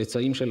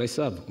 הצאצאים של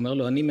עשיו, אומר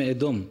לו, אני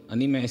מאדום,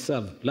 אני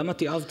מעשיו, למה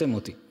תיעבתם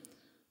אותי?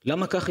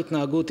 למה כך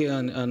התנהגו אותי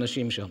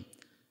האנשים שם?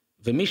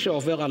 ומי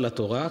שעובר על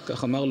התורה,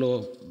 כך אמר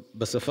לו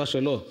בשפה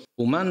שלו,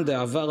 אומן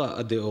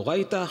דעברה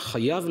דאורייתא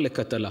חייב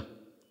לקטלה.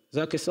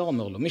 זה הקיסר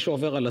אומר לו, מי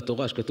שעובר על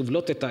התורה שכתוב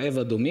לא תתעב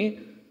אדומי,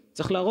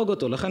 צריך להרוג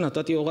אותו, לכן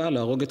נתתי הוראה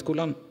להרוג את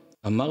כולם.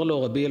 אמר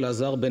לו רבי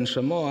אלעזר בן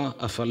שמוע,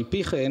 אף על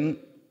פי כן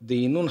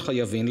דהינון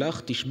חייבין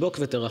לך, תשבוק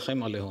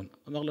ותרחם עליהון.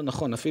 אמר לו,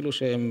 נכון, אפילו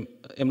שהם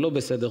לא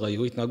בסדר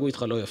היו, התנהגו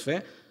איתך לא יפה,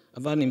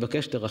 אבל אני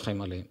מבקש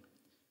תרחם עליהם.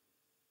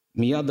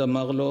 מיד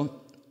אמר לו,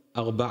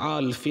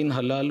 4,000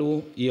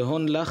 הללו,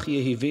 יהון לך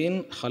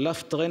יהבין,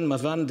 חלף טרן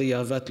מבן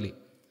דיעבת לי.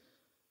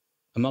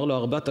 אמר לו,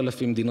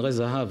 4,000 דינרי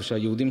זהב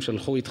שהיהודים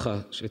שלחו איתך,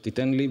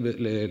 שתיתן לי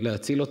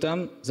להציל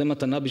אותם, זה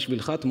מתנה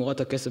בשבילך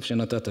תמורת הכסף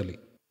שנתת לי.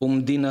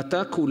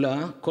 ומדינתה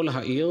כולה, כל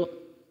העיר,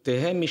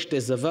 תהא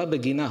משתזבה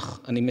בגינך,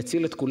 אני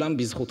מציל את כולם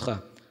בזכותך.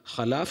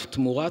 חלף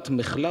תמורת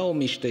מחלה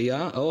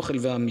ומשתיה, האוכל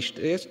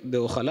והמשתה,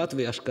 דאוכלת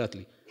וישקת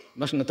לי.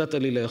 מה שנתת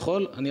לי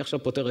לאכול, אני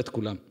עכשיו פותר את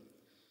כולם.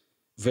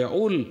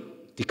 ועול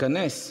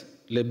תיכנס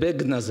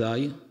לבג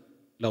נזי,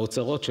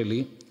 לאוצרות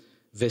שלי,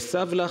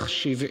 וסב לך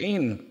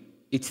 70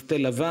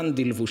 אצטלבן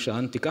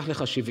דלבושן, תיקח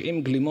לך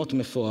 70 גלימות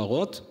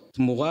מפוארות,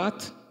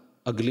 תמורת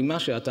הגלימה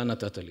שאתה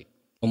נתת לי.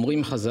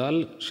 אומרים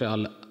חז"ל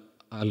שעל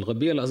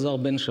רבי אלעזר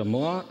בן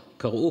שמוע,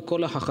 קראו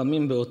כל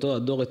החכמים באותו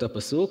הדור את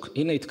הפסוק,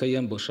 הנה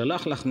התקיים בו,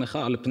 שלח לחמך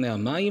על פני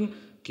המים,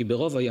 כי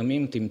ברוב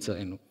הימים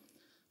תמצאנו.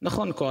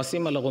 נכון,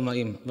 כועסים על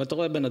הרומאים, ואתה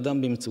רואה בן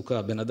אדם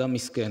במצוקה, בן אדם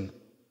מסכן.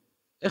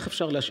 איך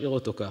אפשר להשאיר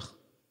אותו כך?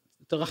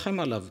 תרחם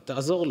עליו,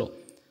 תעזור לו.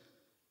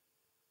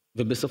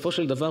 ובסופו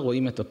של דבר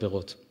רואים את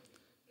הפירות.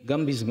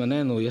 גם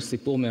בזמננו יש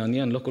סיפור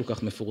מעניין, לא כל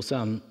כך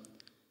מפורסם.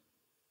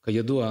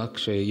 כידוע,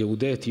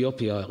 כשיהודי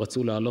אתיופיה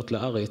רצו לעלות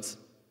לארץ,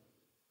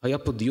 היה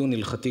פה דיון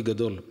הלכתי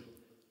גדול.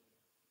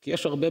 כי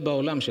יש הרבה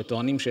בעולם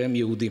שטוענים שהם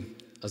יהודים.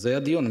 אז היה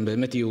דיון, הם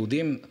באמת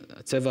יהודים,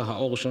 צבע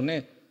העור שונה,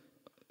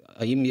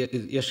 האם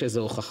יש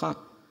איזו הוכחה?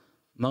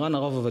 מרן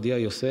הרב עובדיה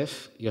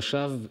יוסף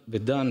ישב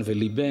ודן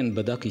וליבן,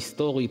 בדק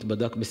היסטורית,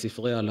 בדק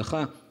בספרי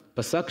ההלכה,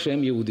 פסק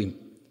שהם יהודים.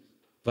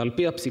 ועל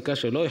פי הפסיקה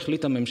שלו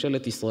החליטה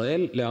ממשלת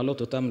ישראל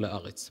להעלות אותם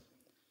לארץ.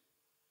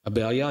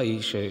 הבעיה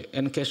היא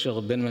שאין קשר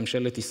בין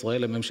ממשלת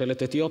ישראל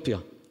לממשלת אתיופיה.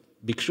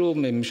 ביקשו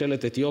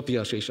מממשלת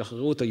אתיופיה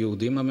שישחררו את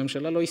היהודים,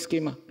 הממשלה לא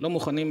הסכימה. לא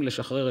מוכנים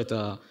לשחרר את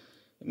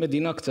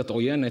המדינה קצת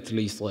עוינת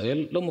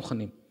לישראל, לא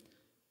מוכנים.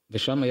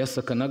 ושם היה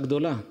סכנה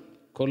גדולה.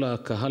 כל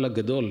הקהל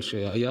הגדול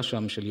שהיה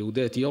שם של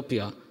יהודי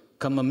אתיופיה,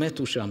 כמה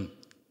מתו שם.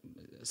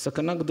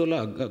 סכנה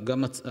גדולה,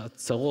 גם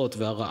הצרות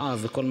והרעב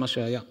וכל מה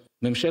שהיה.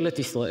 ממשלת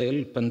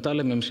ישראל פנתה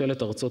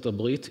לממשלת ארצות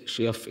הברית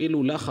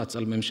שיפעילו לחץ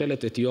על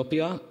ממשלת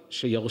אתיופיה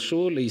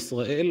שירשו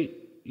לישראל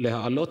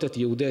להעלות את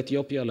יהודי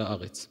אתיופיה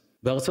לארץ.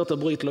 בארצות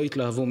הברית לא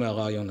התלהבו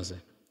מהרעיון הזה.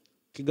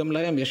 כי גם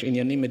להם יש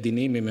עניינים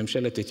מדיניים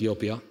מממשלת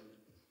אתיופיה.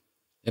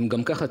 הם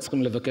גם ככה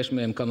צריכים לבקש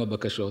מהם כמה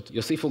בקשות.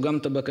 יוסיפו גם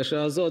את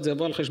הבקשה הזאת, זה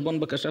יבוא על חשבון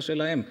בקשה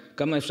שלהם.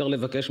 כמה אפשר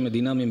לבקש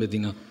מדינה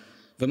ממדינה.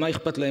 ומה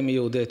אכפת להם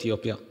מיהודי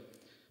אתיופיה?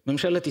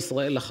 ממשלת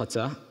ישראל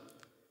לחצה,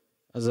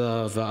 אז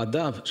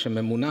הוועדה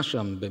שממונה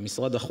שם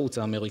במשרד החוץ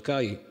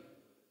האמריקאי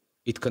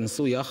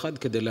התכנסו יחד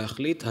כדי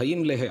להחליט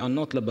האם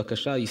להיענות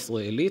לבקשה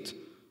הישראלית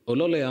או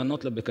לא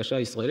להיענות לבקשה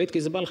הישראלית,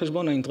 כי זה בא על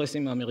חשבון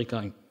האינטרסים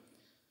האמריקאים.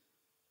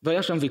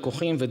 והיה שם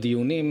ויכוחים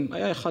ודיונים,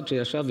 היה אחד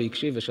שישב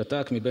והקשיב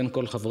ושתק מבין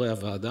כל חברי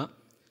הוועדה,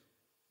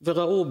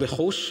 וראו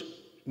בחוש,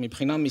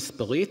 מבחינה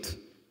מספרית,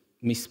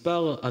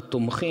 מספר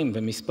התומכים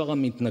ומספר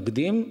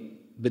המתנגדים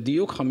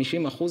בדיוק 50%,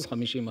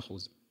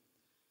 50%.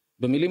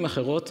 במילים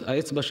אחרות,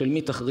 האצבע של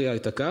מי תכריע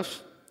את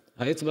הכף?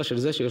 האצבע של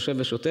זה שיושב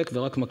ושותק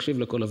ורק מקשיב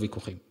לכל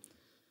הוויכוחים.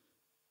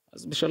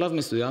 אז בשלב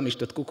מסוים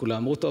השתתקו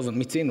כולם, אמרו, טוב,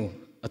 מיצינו,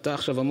 אתה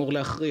עכשיו אמור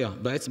להכריע,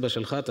 באצבע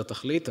שלך אתה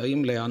תחליט,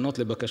 האם להיענות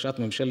לבקשת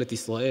ממשלת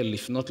ישראל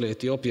לפנות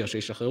לאתיופיה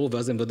שישחררו,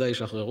 ואז הם ודאי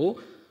ישחררו,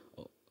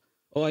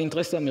 או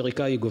האינטרס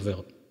האמריקאי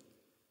גובר.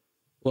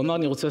 הוא אמר,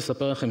 אני רוצה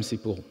לספר לכם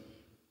סיפור,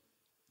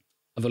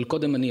 אבל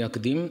קודם אני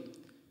אקדים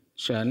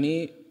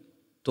שאני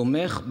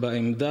תומך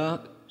בעמדה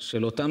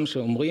של אותם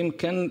שאומרים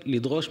כן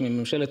לדרוש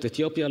מממשלת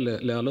אתיופיה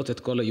להעלות את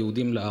כל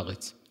היהודים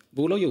לארץ.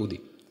 והוא לא יהודי,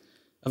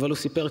 אבל הוא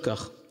סיפר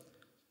כך.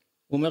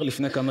 הוא אומר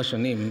לפני כמה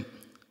שנים,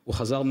 הוא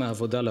חזר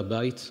מהעבודה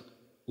לבית,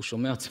 הוא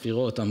שומע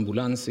צפירות,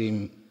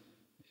 אמבולנסים,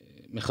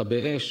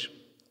 מכבי אש,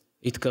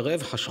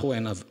 התקרב, חשכו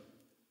עיניו.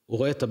 הוא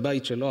רואה את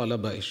הבית שלו עלה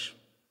באש.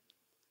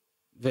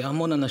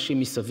 והמון אנשים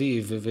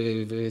מסביב,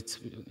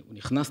 והוא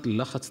נכנס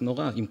ללחץ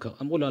נורא.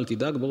 אמרו לו, אל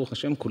תדאג, ברוך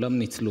השם, כולם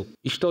ניצלו.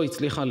 אשתו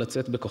הצליחה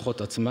לצאת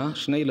בכוחות עצמה,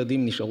 2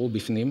 ילדים נשארו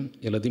בפנים,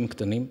 ילדים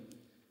קטנים,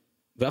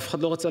 ואף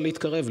אחד לא רצה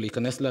להתקרב,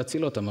 להיכנס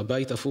להציל אותם,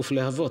 הבית אפוף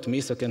להבות, מי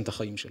יסכן את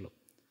החיים שלו?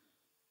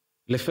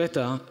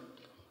 לפתע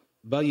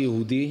בא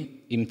יהודי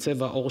עם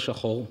צבע עור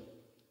שחור,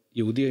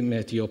 יהודי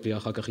מאתיופיה,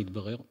 אחר כך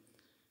התברר,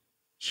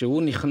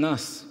 שהוא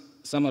נכנס,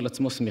 שם על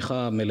עצמו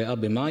שמיכה מלאה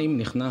במים,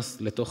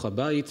 נכנס לתוך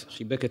הבית,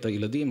 חיבק את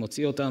הילדים,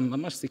 הוציא אותם,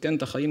 ממש סיכן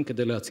את החיים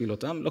כדי להציל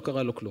אותם, לא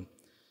קרה לו כלום.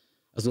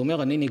 אז הוא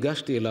אומר, אני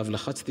ניגשתי אליו,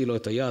 לחצתי לו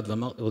את היד,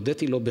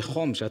 והודיתי לו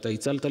בחום שאתה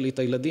הצלת לי את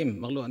הילדים.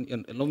 אמר לו, אני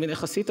לא מבין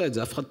איך עשית את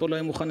זה, אף אחד פה לא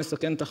היה מוכן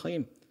לסכן את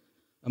החיים.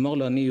 אמר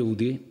לו, אני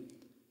יהודי,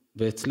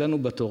 ואצלנו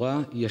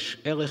בתורה יש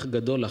ערך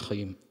גדול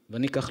לחיים.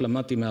 ואני כך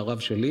למדתי מהרב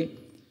שלי,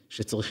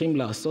 שצריכים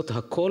לעשות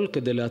הכל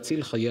כדי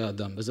להציל חיי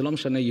אדם. וזה לא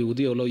משנה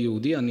יהודי או לא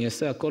יהודי, אני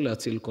אעשה הכל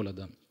להציל כל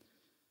אדם.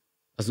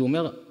 אז הוא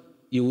אומר,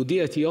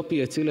 יהודי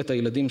אתיופי הציל את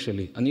הילדים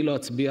שלי, אני לא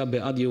אצביע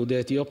בעד יהודי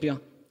אתיופיה?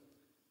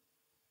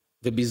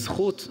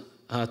 ובזכות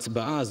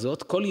ההצבעה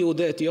הזאת, כל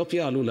יהודי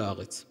אתיופיה עלו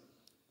לארץ.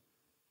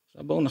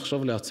 עכשיו בואו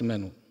נחשוב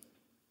לעצמנו.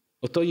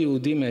 אותו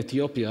יהודי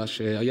מאתיופיה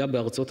שהיה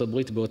בארצות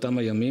הברית באותם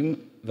הימים,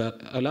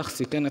 והלך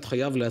סיכן את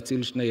חייו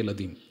להציל 2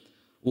 ילדים.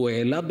 הוא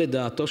העלה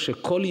בדעתו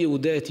שכל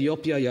יהודי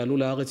אתיופיה יעלו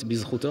לארץ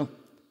בזכותו.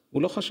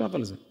 הוא לא חשב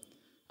על זה.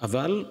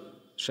 אבל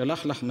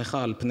שלח לחמך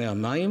על פני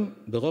המים,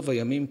 ברוב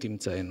הימים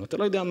תמצאנו. אתה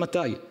לא יודע מתי,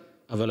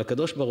 אבל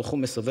הקדוש ברוך הוא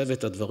מסובב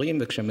את הדברים,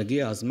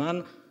 וכשמגיע הזמן,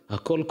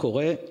 הכל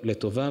קורה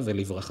לטובה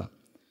ולברכה.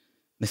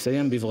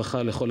 נסיים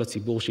בברכה לכל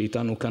הציבור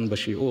שאיתנו כאן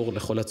בשיעור,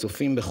 לכל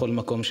הצופים בכל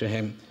מקום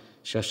שהם,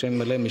 שהשם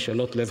מלא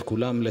משאלות לב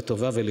כולם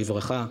לטובה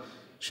ולברכה,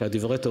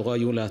 שהדברי תורה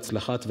יהיו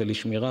להצלחת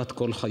ולשמירת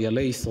כל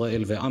חיילי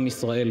ישראל ועם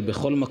ישראל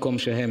בכל מקום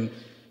שהם,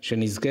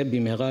 שנזכה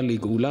במהרה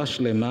לגאולה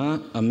שלמה,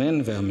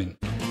 אמן ואמן.